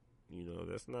mean, you know,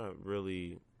 that's not a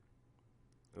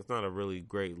really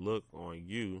great look on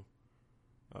you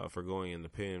for going in the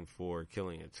pen for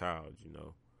killing a child, you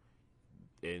know.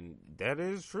 And that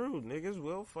is true. Niggas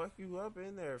will fuck you up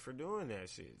in there for doing that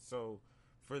shit. So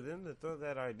for them to throw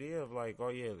that idea of like, oh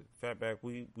yeah, Fatback,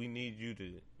 we need you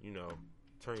to, you know,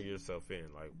 turn yourself in.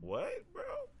 Like, what, bro?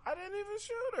 I didn't even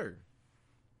shoot her.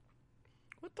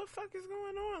 What the fuck is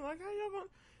going on? Like, how y'all gonna...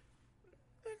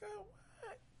 Nigga,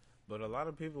 what? But a lot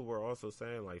of people were also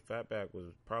saying, like, Fatback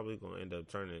was probably going to end up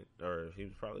turning... Or he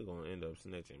was probably going to end up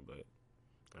snitching. But,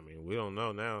 I mean, we don't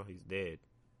know now. He's dead.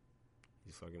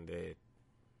 He's fucking dead.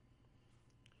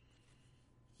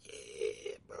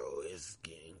 Yeah, bro, it's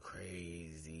getting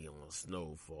crazy on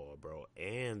Snowfall, bro.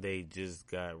 And they just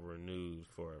got renewed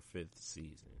for a 5th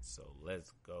season. So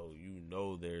let's go. You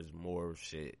know there's more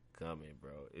shit coming,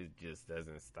 bro. It just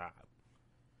doesn't stop.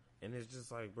 And it's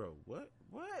just like, bro, what?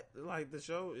 Like, the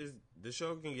show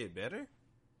can get better?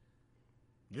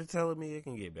 You're telling me it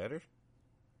can get better?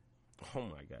 Oh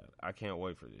my god. I can't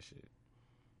wait for this shit.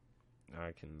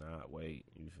 I cannot wait.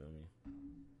 You feel me?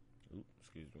 Oops,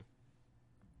 excuse me.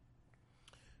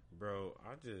 Bro,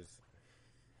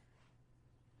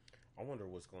 I wonder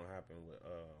what's gonna happen with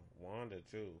Wanda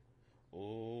too.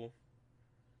 Ooh,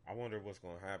 I wonder what's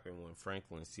gonna happen when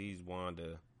Franklin sees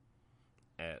Wanda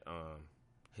at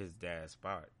his dad's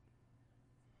spot.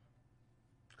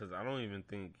 Cause I don't even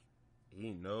think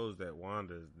he knows that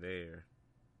Wanda's there.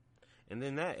 And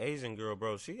then that Asian girl,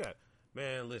 bro, she got,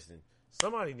 man, listen,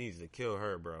 somebody needs to kill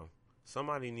her, bro.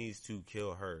 Somebody needs to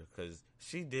kill her cause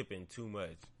she dipping too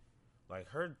much. Like,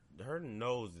 her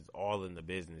nose is all in the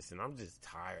business, and I'm just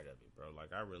tired of it, bro.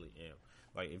 Like, I really am.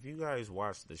 Like, if you guys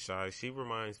watch The Chi, she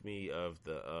reminds me of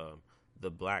the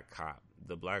black cop,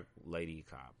 the black lady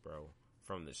cop, bro,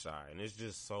 from The Chi. And it's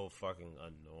just so fucking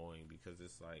annoying because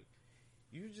it's like,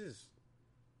 you just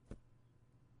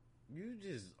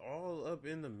all up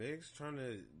in the mix trying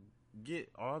to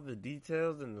get all the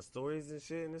details and the stories and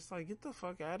shit, and it's like, get the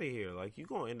fuck out of here. Like, you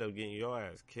gonna end up getting your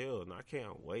ass killed, and I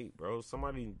can't wait, bro.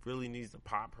 Somebody really needs to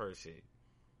pop her shit,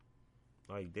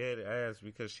 like, dead ass,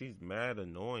 because she's mad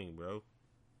annoying, bro.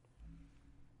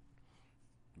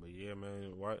 But yeah,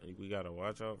 man, we gotta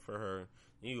watch out for her.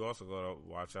 And you also gotta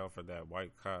watch out for that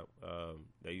white cop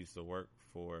that used to work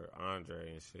for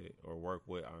Andre and shit, or work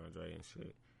with Andre and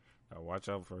shit. Gotta watch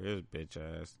out for his bitch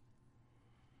ass.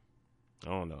 I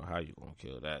don't know how you gonna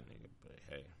kill that nigga, but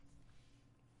hey.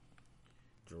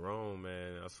 Jerome,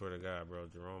 man, I swear to God, bro,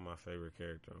 Jerome my favorite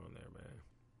character on there, man.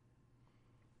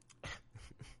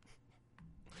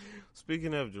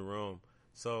 Speaking of Jerome,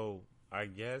 so I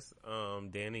guess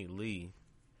Danny Lee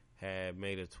had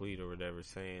made a tweet or whatever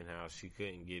saying how she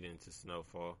couldn't get into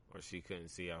Snowfall, or she couldn't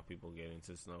see how people get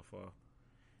into Snowfall.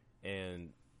 And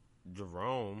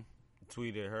Jerome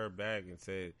tweeted her back and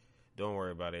said, "Don't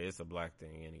worry about it. It's a black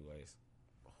thing, anyways."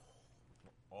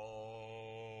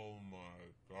 Oh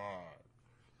my god!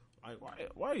 Like,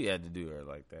 why you had to do her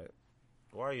like that?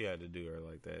 Why you had to do her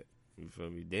like that? You feel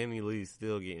me? Danny Lee's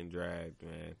still getting dragged,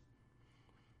 man.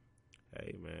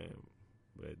 Hey, man,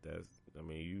 but I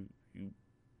mean, you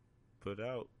put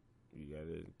out. You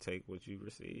gotta take what you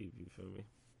receive. You feel me?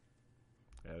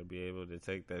 Gotta be able to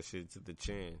take that shit to the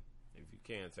chin. If you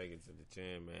can't take it to the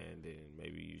chin, man, then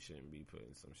maybe you shouldn't be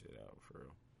putting some shit out for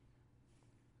real.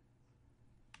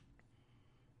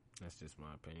 That's just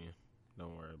my opinion.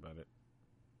 Don't worry about it.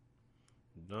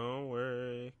 Don't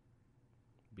worry.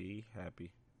 Be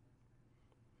happy.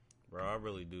 Bro, I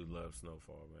really do love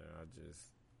Snowfall, man.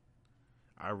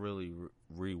 I really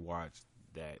rewatched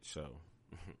that show.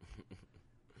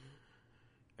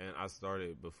 And I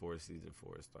started before season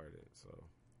 4 started, so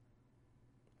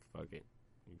fuck it.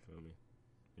 You feel me?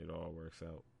 It all works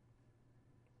out.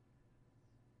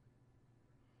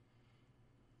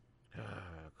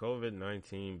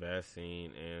 COVID-19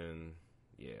 vaccine, and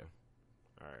yeah.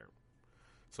 Alright.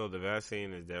 So the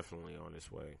vaccine is definitely on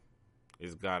its way.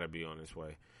 It's gotta be on its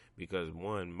way. Because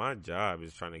one, my job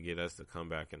is trying to get us to come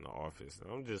back in the office.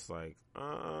 And I'm just like,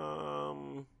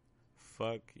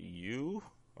 fuck you.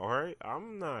 Alright?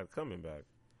 I'm not coming back.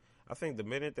 I think the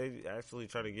minute they actually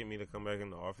try to get me to come back in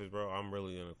the office, bro, I'm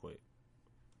really gonna quit.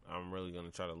 I'm really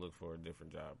gonna try to look for a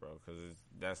different job, bro, because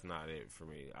that's not it for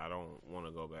me. I don't want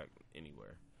to go back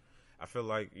anywhere. I feel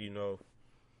like,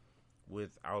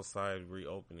 with outside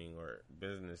reopening or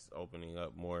business opening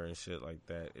up more and shit like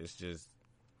that, it's just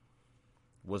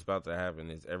what's about to happen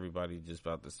is everybody just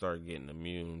about to start getting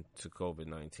immune to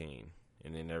COVID-19,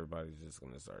 and then everybody's just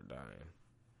gonna start dying.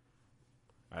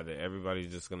 Either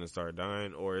everybody's just gonna start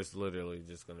dying, or it's literally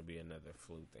just gonna be another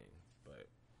flu thing. But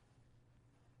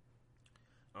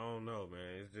I don't know,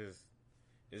 man.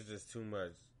 It's just too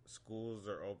much. Schools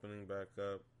are opening back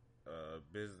up.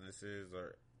 Businesses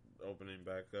are opening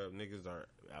back up. Niggas are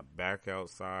back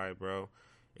outside, bro.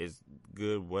 It's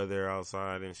good weather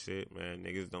outside and shit, man.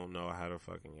 Niggas don't know how to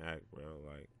fucking act, bro.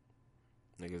 Like,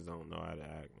 niggas don't know how to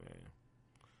act, man.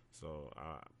 So,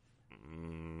 I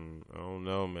don't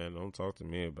know, man. Don't talk to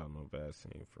me about no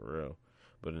vaccine, for real.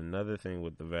 But another thing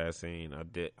with the vaccine,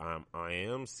 I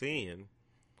am seeing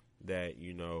that,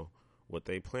 what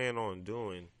they plan on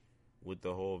doing with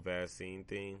the whole vaccine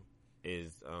thing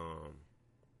is,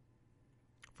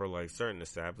 for like certain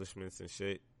establishments and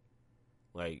shit,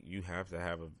 like you have to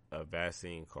have a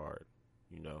vaccine card,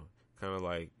 kind of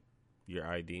like your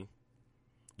ID.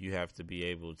 You have to be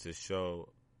able to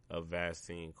show a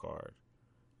vaccine card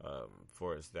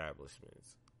for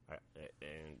establishments,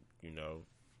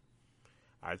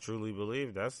 I truly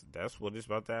believe that's what it's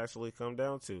about to actually come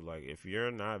down to. Like, if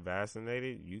you're not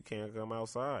vaccinated, you can't come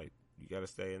outside. You got to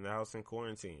stay in the house in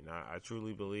quarantine. I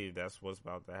truly believe that's what's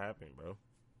about to happen, bro.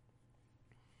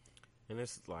 And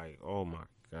it's like, oh my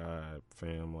God,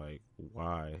 fam, like,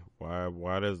 why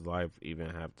does life even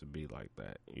have to be like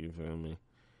that? You feel me?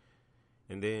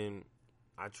 And then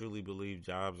I truly believe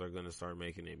jobs are going to start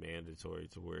making it mandatory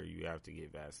to where you have to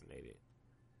get vaccinated.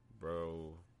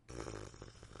 Bro,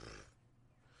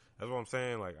 that's what I'm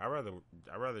saying. Like, I'd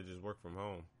rather just work from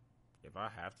home. If I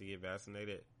have to get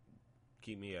vaccinated,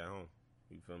 keep me at home.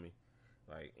 You feel me?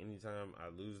 Like, anytime I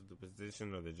lose the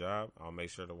position or the job, I'll make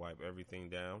sure to wipe everything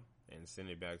down and send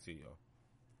it back to y'all.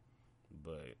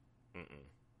 But,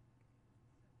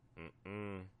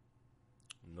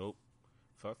 nope.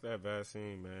 Fuck that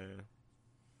vaccine, man.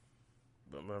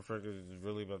 But motherfuckers is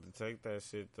really about to take that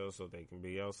shit, though, so they can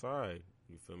be outside.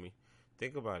 You feel me?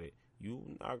 Think about it.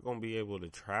 You not gonna be able to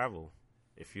travel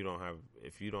if you don't have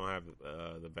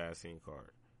the vaccine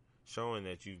card showing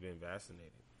that you've been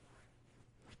vaccinated.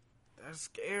 That's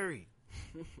scary.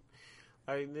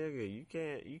 Like, nigga,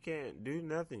 you can't do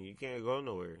nothing. You can't go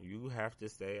nowhere. You have to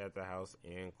stay at the house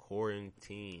and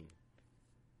quarantine.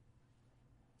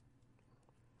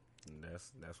 And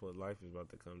that's what life is about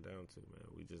to come down to, man.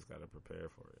 We just gotta prepare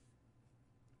for it.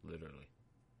 Literally.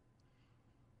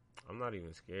 I'm not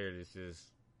even scared. It's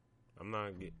just I'm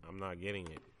not getting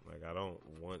it. Like, I don't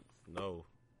want. No,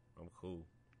 I'm cool.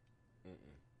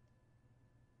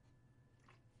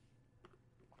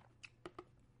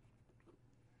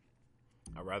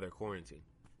 I'd rather quarantine.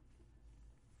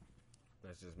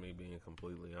 That's just me being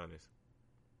completely honest.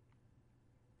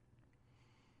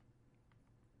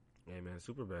 Hey, man,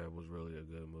 Superbad was really a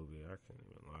good movie. I can't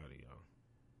even lie to y'all.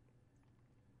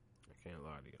 I can't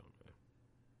lie to y'all, man.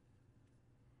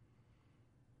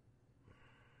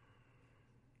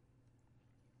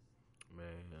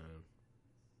 Man,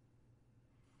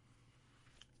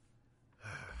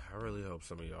 I really hope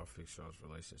some of y'all fix y'all's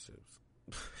relationships.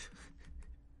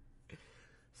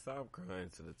 Stop crying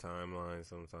to the timeline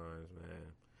sometimes,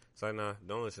 man. It's like, nah,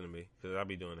 don't listen to me, because I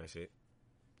be doing that shit.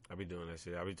 I be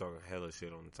talking hella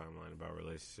shit on the timeline about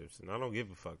relationships, and I don't give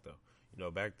a fuck, though. You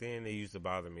know, back then, it used to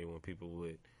bother me when people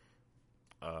would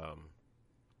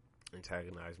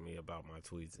antagonize me about my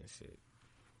tweets and shit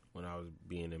when I was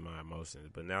being in my emotions.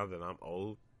 But now that I'm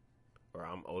old, or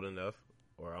I'm old enough,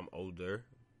 or I'm older,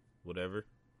 whatever,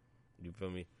 you feel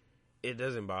me? It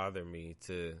doesn't bother me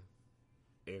to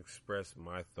express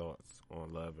my thoughts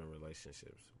on love and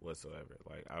relationships whatsoever.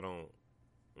 Like, I don't,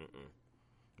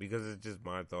 because it's just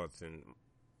my thoughts and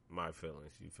my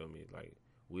feelings, you feel me? Like,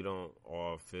 we don't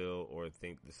all feel or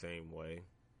think the same way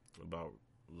about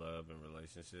love and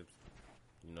relationships.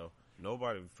 You know,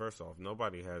 first off,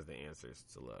 nobody has the answers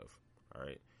to love, all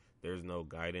right? There's no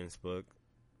guidance book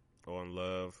on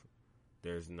love.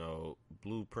 There's no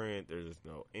blueprint. There's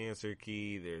no answer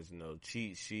key. There's no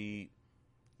cheat sheet.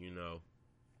 You know,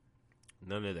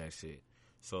 none of that shit.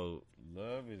 So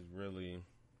love is really,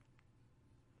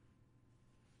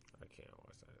 I can't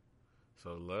watch that.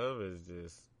 So love is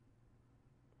just,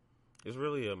 it's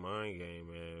really a mind game,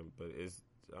 man. But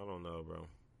I don't know, bro.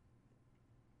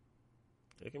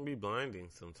 It can be blinding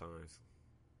sometimes.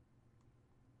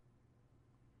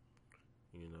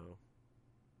 You know.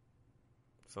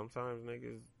 Sometimes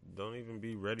niggas don't even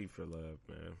be ready for love,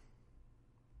 man.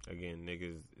 Again,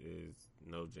 niggas is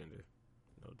no gender.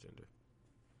 No gender.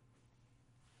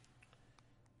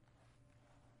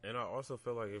 And I also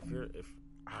feel like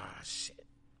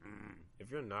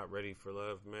if you're not ready for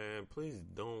love, man, please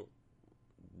don't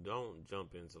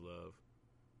jump into love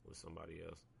with somebody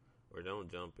else. Or don't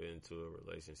jump into a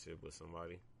relationship with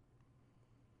somebody.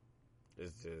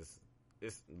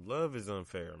 Love is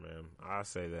unfair, man. I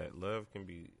say that. Love can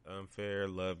be unfair.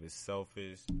 Love is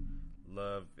selfish.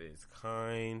 Love is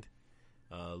kind.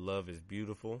 Love is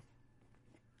beautiful.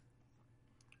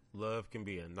 Love can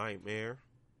be a nightmare.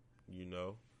 You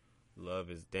know.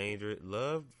 Love is dangerous.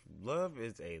 Love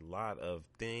is a lot of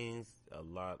things, a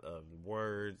lot of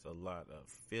words, a lot of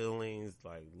feelings.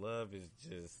 Like, love is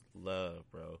just love,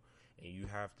 bro. And you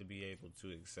have to be able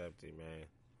to accept it, man.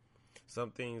 Some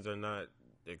things are not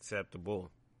acceptable.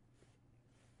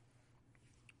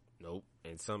 Nope.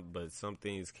 But some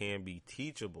things can be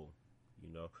teachable.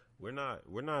 You know, we're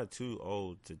not too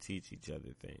old to teach each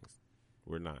other things.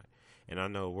 We're not. And I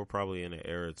know we're probably in an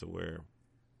era to where,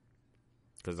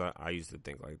 because I used to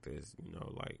think like this, you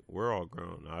know, like, we're all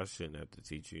grown. I shouldn't have to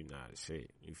teach you not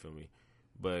shit. You feel me?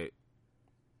 But,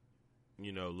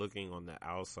 you know, looking on the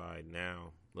outside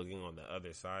now, looking on the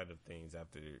other side of things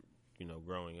after, you know,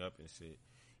 growing up and shit,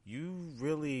 you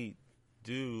really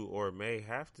do or may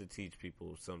have to teach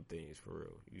people some things for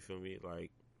real. You feel me?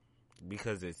 Like,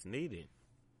 because it's needed.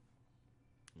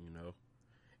 You know?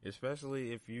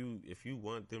 Especially if you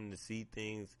want them to see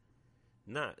things,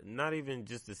 not even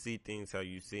just to see things how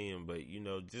you see them, but, you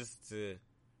know, just to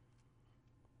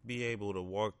be able to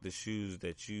walk the shoes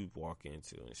that you walk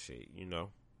into and shit, you know?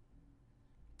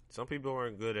 Some people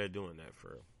aren't good at doing that for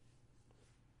real.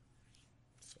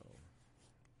 So,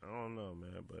 I don't know,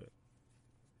 man, but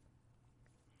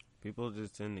people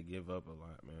just tend to give up a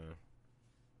lot, man.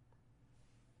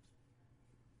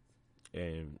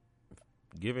 And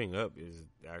giving up is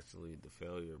actually the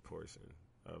failure portion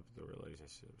of the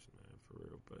relationships, man, for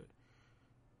real. But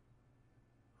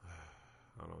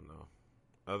I don't know.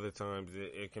 Other times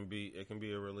it can be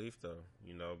a relief though,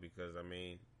 you know, because I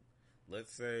mean,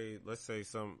 let's say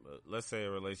a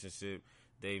relationship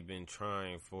they've been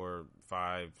trying for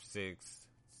 5, 6,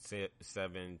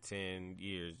 7, 10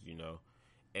 years, you know,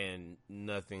 and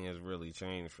nothing has really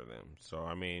changed for them. So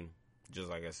I mean, just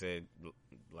like I said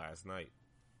last night,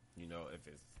 you know, if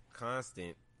it's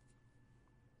constant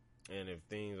and if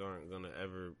things aren't gonna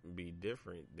ever be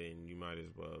different, then you might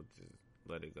as well just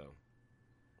let it go.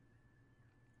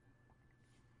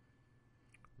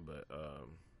 But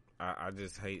I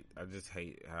just hate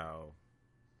how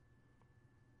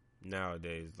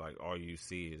nowadays, like, all you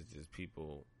see is just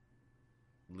people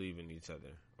leaving each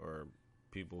other or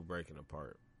people breaking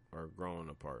apart or growing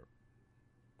apart.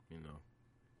 You know,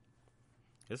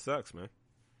 it sucks, man.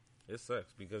 It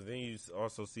sucks because then you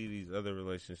also see these other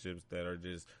relationships that are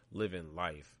just living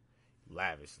life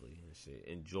lavishly and shit,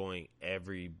 enjoying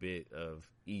every bit of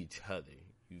each other.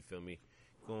 You feel me?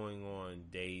 Going on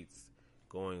dates,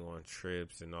 going on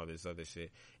trips, and all this other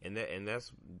shit. And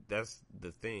that's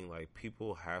the thing. Like,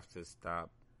 people have to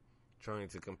stop trying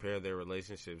to compare their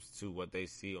relationships to what they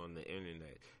see on the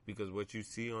internet, because what you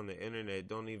see on the internet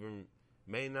don't even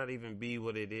may not even be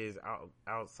what it is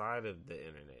outside of the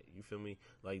internet. You feel me?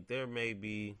 Like there may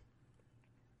be,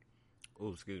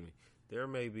 oh, excuse me, there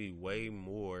may be way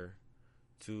more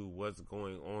to what's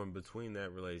going on between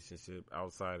that relationship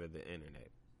outside of the internet.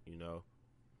 You know,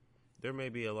 there may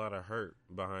be a lot of hurt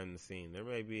behind the scene. There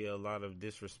may be a lot of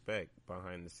disrespect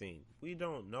behind the scene. We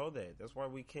don't know that. That's why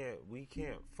we can't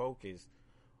focus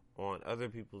on other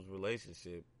people's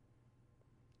relationship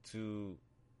to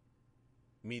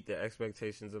meet the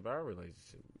expectations of our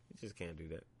relationship. You just can't do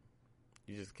that.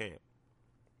 You just can't.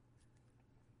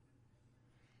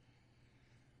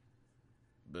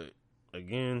 But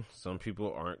again, some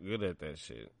people aren't good at that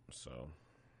shit. So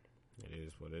it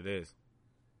is what it is.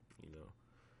 You know,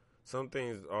 some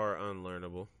things are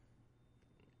unlearnable.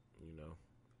 You know,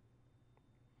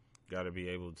 got to be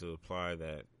able to apply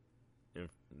that,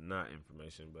 not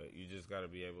information, but you just got to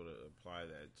be able to apply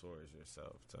that towards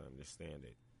yourself to understand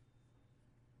it.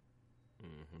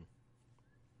 Mhm.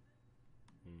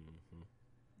 Mhm.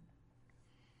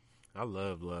 I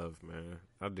love love, man.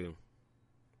 I do.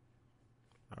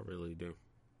 I really do.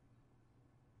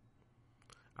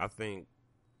 I think.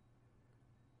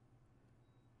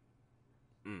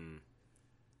 Mm,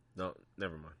 no,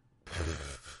 never mind.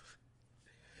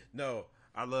 No,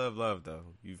 I love love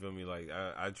though. You feel me? Like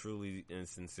I truly and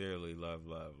sincerely love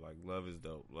love. Like love is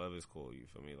dope. Love is cool. You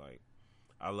feel me? Like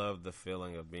I love the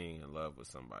feeling of being in love with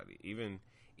somebody. Even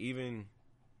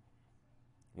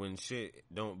when shit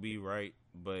don't be right,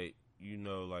 but you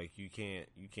know, like you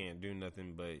can't do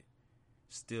nothing but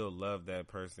still love that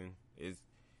person. It's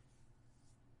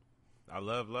I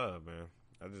love love, man.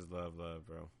 I just love love,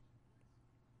 bro.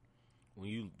 When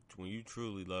you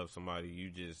truly love somebody, you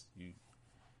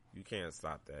can't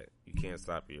stop that. You can't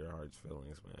stop your heart's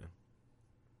feelings, man.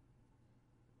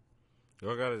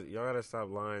 Y'all gotta stop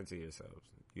lying to yourselves.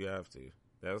 You have to.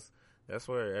 That's that's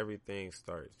where everything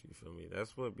starts. You feel me?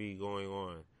 That's what be going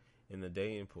on in the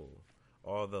dating pool.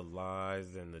 All the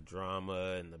lies and the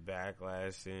drama and the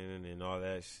backlashing and all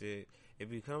that shit. It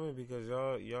be coming because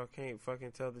y'all can't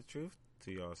fucking tell the truth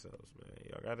to yourselves, man.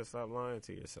 Y'all gotta stop lying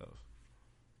to yourselves.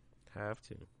 Have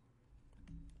to.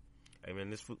 Hey man,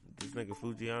 this nigga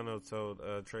Fujiano told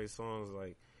Trey Songz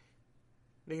like,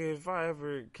 nigga, if I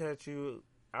ever catch you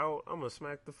out, I'm gonna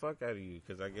smack the fuck out of you.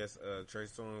 Cause I guess Trey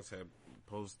Songz had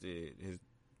posted his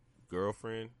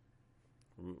girlfriend,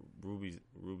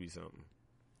 Ruby something.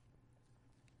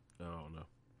 I don't know.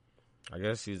 I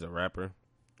guess she's a rapper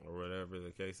or whatever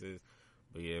the case is.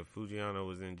 But yeah, Fujiano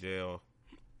was in jail,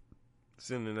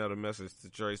 sending out a message to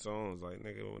Trey Songz like,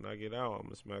 nigga, when I get out, I'm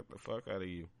gonna smack the fuck out of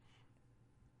you.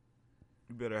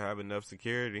 You better have enough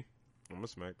security. I'm gonna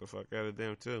smack the fuck out of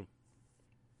them too.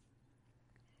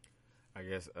 I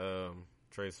guess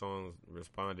Trey Songz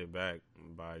responded back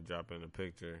by dropping a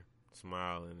picture,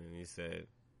 smiling, and he said,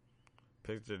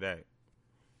 "Picture that,"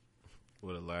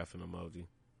 with a laughing emoji.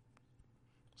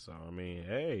 So I mean,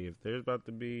 hey, if there's about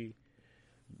to be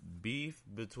beef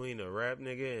between a rap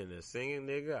nigga and a singing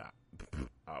nigga,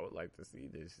 I would like to see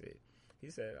this shit. He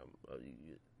said, "I'm a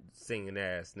singing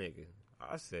ass nigga."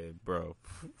 I said, "Bro."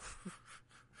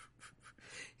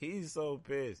 He's so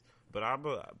pissed. But I'm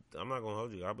not gonna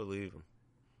hold you. I believe him.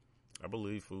 I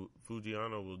believe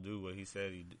Fujiano will do what he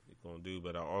said he's gonna do.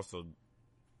 But I also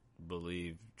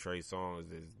believe Trey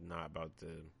Songz is not about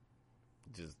to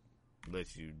just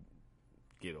let you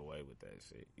get away with that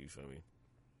shit. You feel me?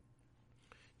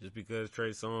 Just because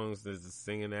Trey Songz is a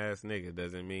singing ass nigga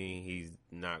doesn't mean he's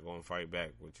not gonna fight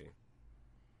back with you.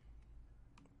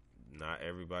 Not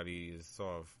everybody is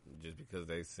soft just because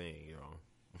they sing, you know.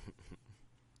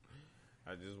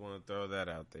 I just want to throw that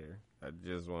out there.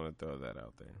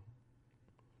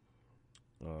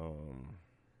 Um,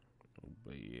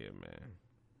 but yeah, man.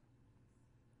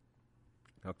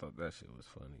 I thought that shit was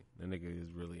funny. The nigga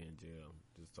is really in jail,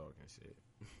 just talking shit.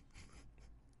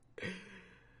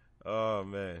 Oh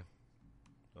man,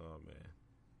 oh man.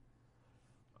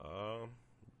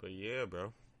 But yeah,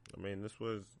 bro. I mean, this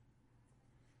was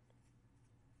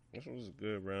a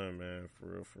good run, man. For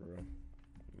real, for real.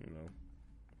 You know,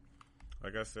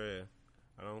 like I said,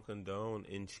 I don't condone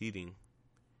in cheating,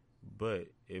 but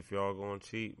if y'all gonna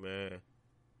cheat, man,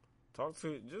 talk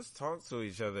to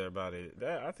each other about it.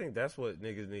 That I think that's what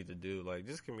niggas need to do. Like,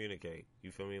 just communicate.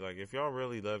 You feel me? Like, if y'all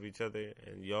really love each other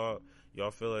and y'all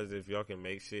feel as if y'all can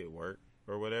make shit work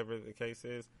or whatever the case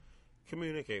is,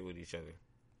 communicate with each other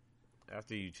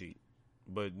after you cheat.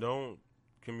 But don't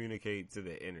communicate to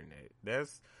the internet.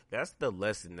 That's the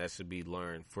lesson that should be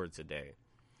learned for today.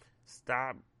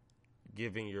 Stop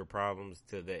giving your problems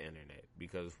to the internet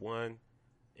because one,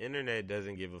 internet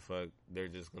doesn't give a fuck. They're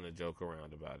just gonna joke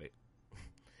around about it.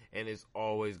 And it's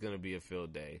always going to be a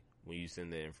field day when you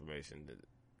send the information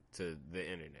to the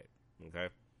internet. Okay?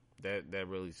 That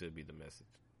really should be the message.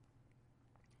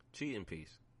 Cheat in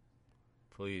peace.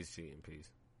 Please cheat in peace.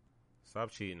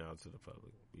 Stop cheating out to the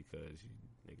public because you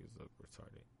niggas look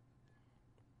retarded.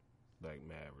 Like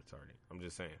mad retarded. I'm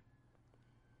just saying.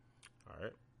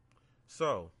 Alright.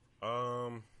 So,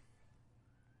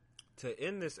 to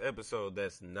end this episode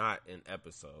that's not an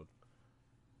episode.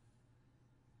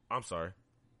 I'm sorry.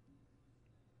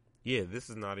 Yeah, this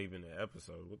is not even an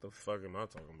episode. What the fuck am I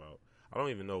talking about? I don't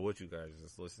even know what you guys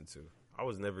just listened to. I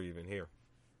was never even here,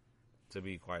 to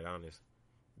be quite honest.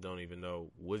 Don't even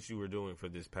know what you were doing for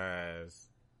this past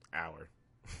hour.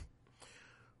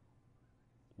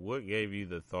 What gave you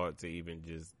the thought to even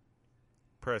just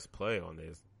press play on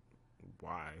this?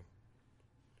 Why?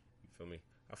 You feel me?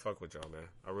 I fuck with y'all, man.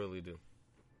 I really do.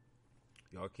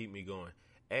 Y'all keep me going.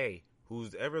 Hey,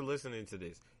 who's ever listening to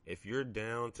this, if you're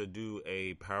down to do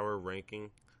a power ranking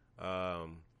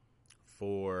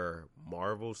for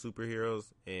Marvel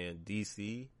superheroes and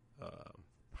DC,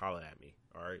 holla at me,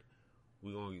 all right?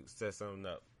 We're going to set something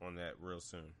up on that real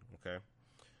soon, okay?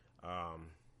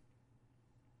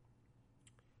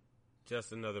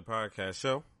 Just another podcast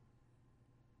show.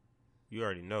 You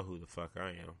already know who the fuck I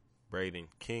am. Braden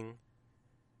King,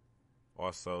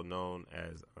 also known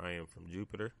as I Am From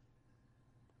Jupiter,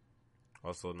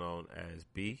 also known as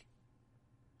B,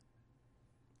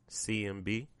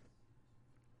 CMB.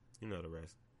 You know the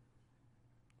rest.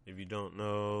 If you don't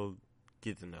know,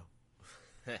 get to know.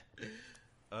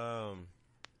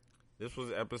 This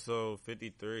was episode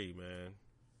 53, man.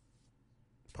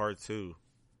 Part 2.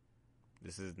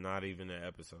 This is not even an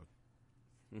episode.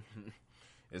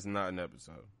 It's not an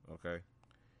episode, okay?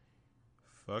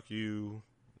 Fuck you.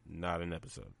 Not an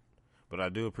episode. But I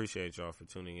do appreciate y'all for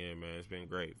tuning in, man. It's been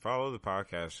great. Follow the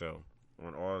podcast show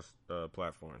on all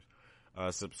platforms.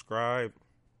 Subscribe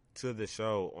to the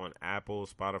show on Apple,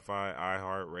 Spotify,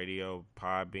 iHeartRadio,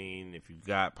 Podbean. If you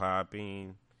got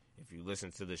Podbean, if you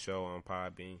listen to the show on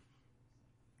Podbean,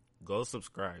 go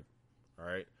subscribe. All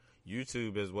right.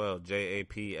 YouTube as well,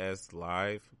 JAPS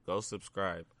Live. Go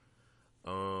subscribe.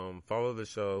 Follow the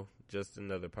show, Just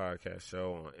Another Podcast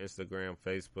Show, on Instagram,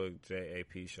 Facebook,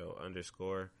 JAP Show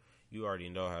 _. You already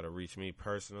know how to reach me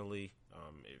personally.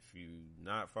 If you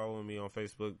not following me on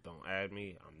Facebook, don't add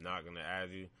me. I'm not gonna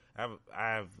add you. I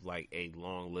have like a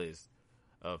long list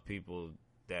of people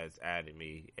that's added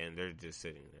me, and they're just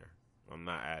sitting there. I'm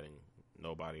not adding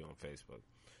nobody on Facebook.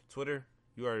 Twitter,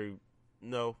 you already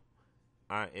know.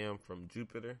 I Am From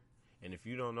Jupiter, and if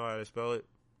you don't know how to spell it,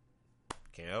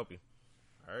 can't help you.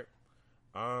 All right.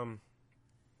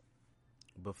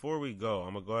 Before we go,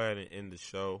 I'm gonna go ahead and end the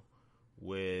show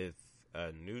with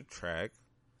a new track.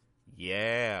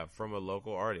 Yeah, from a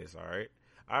local artist. All right.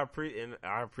 I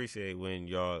appreciate when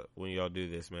y'all do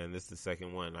this, man. This is the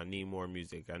second one. I need more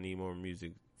music. I need more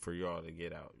music for y'all to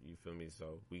get out. You feel me?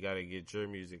 So we got to get your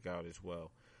music out as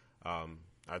well. I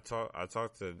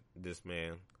talked to this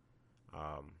man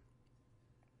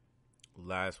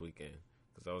last weekend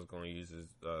because I was going to use his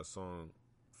song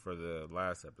for the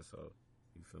last episode.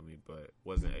 You feel me? But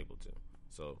wasn't able to.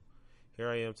 So here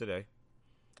I am today.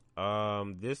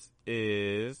 This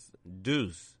is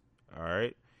Deuce. All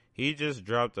right. He just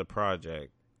dropped a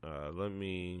project. Let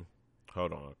me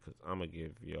hold on because I'm going to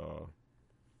give y'all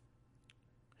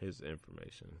his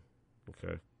information.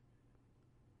 Okay.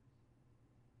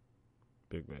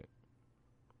 Big Mac.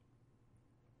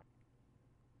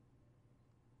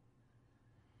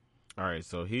 All right.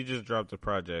 So he just dropped a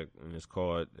project and it's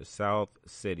called South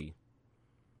City.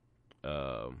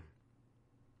 And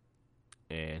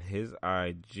his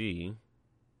IG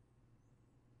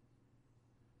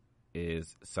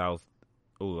is South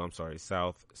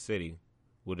City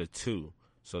with a 2.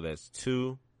 So that's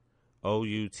 2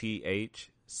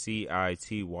 OUTHCITY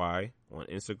on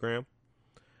Instagram.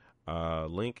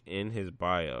 Link in his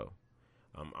bio.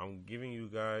 I'm giving you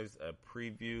guys a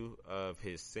preview of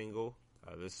his single.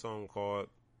 This song called,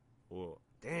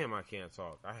 damn, I can't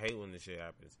talk. I hate when this shit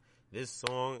happens. This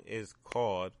song is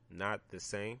called Not the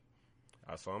Same.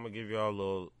 So I'm gonna give y'all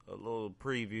a little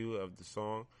preview of the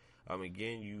song.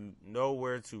 Again, you know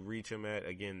where to reach him at.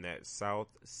 Again, that's South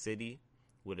City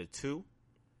with a 2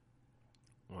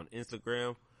 on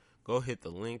Instagram. Go hit the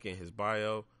link in his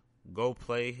bio. Go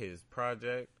play his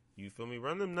project. You feel me?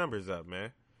 Run them numbers up,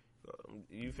 man.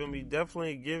 You feel me?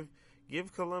 Definitely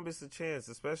give Columbus a chance,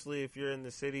 especially if you're in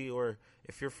the city or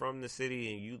if you're from the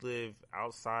city and you live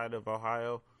outside of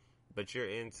Ohio, but you're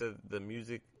into the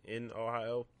music in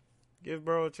Ohio. Give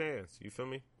bro a chance. You feel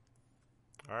me?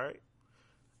 All right.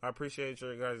 I appreciate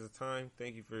your guys' time.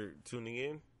 Thank you for tuning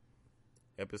in.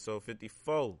 Episode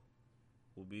 54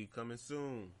 will be coming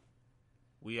soon.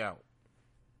 We out.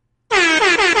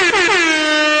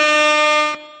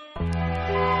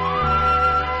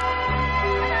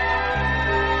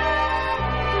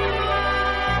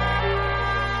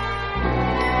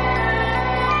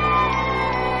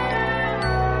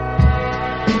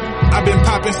 I've been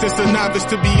popping since a novice,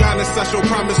 to be honest. I show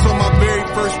promise on my very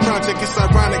first project. It's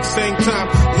ironic, same time,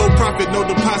 low profit, no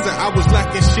deposit. I was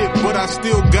lacking shit, but I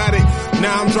still got it.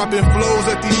 Now I'm dropping flows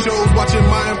at these shows, watching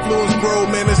my influence grow.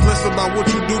 Man, it's less about what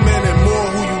you do, man, and more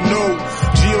who you know.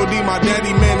 G.O.D. my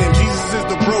daddy, man, and Jesus is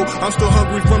the bro. I'm still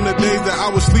hungry from the days that I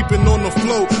was sleeping on the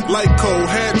floor. Like Cole,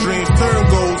 had dreams, turn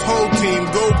goals, whole team,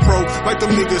 go pro. Like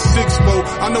them niggas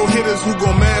 6'4". I know hitters who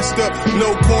gon' mask up, no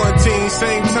quarantine.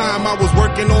 Same time I was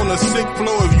working on a sick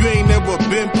flow. If you ain't never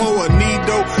been po or need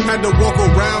dough, had to walk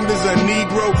around as a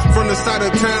Negro from the side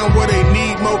of town where they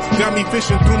need mo. Got me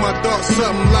fishing through my thoughts,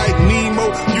 something like Nemo.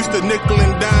 Used to nickel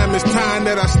and dime, it's time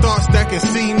that I start stacking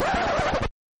C.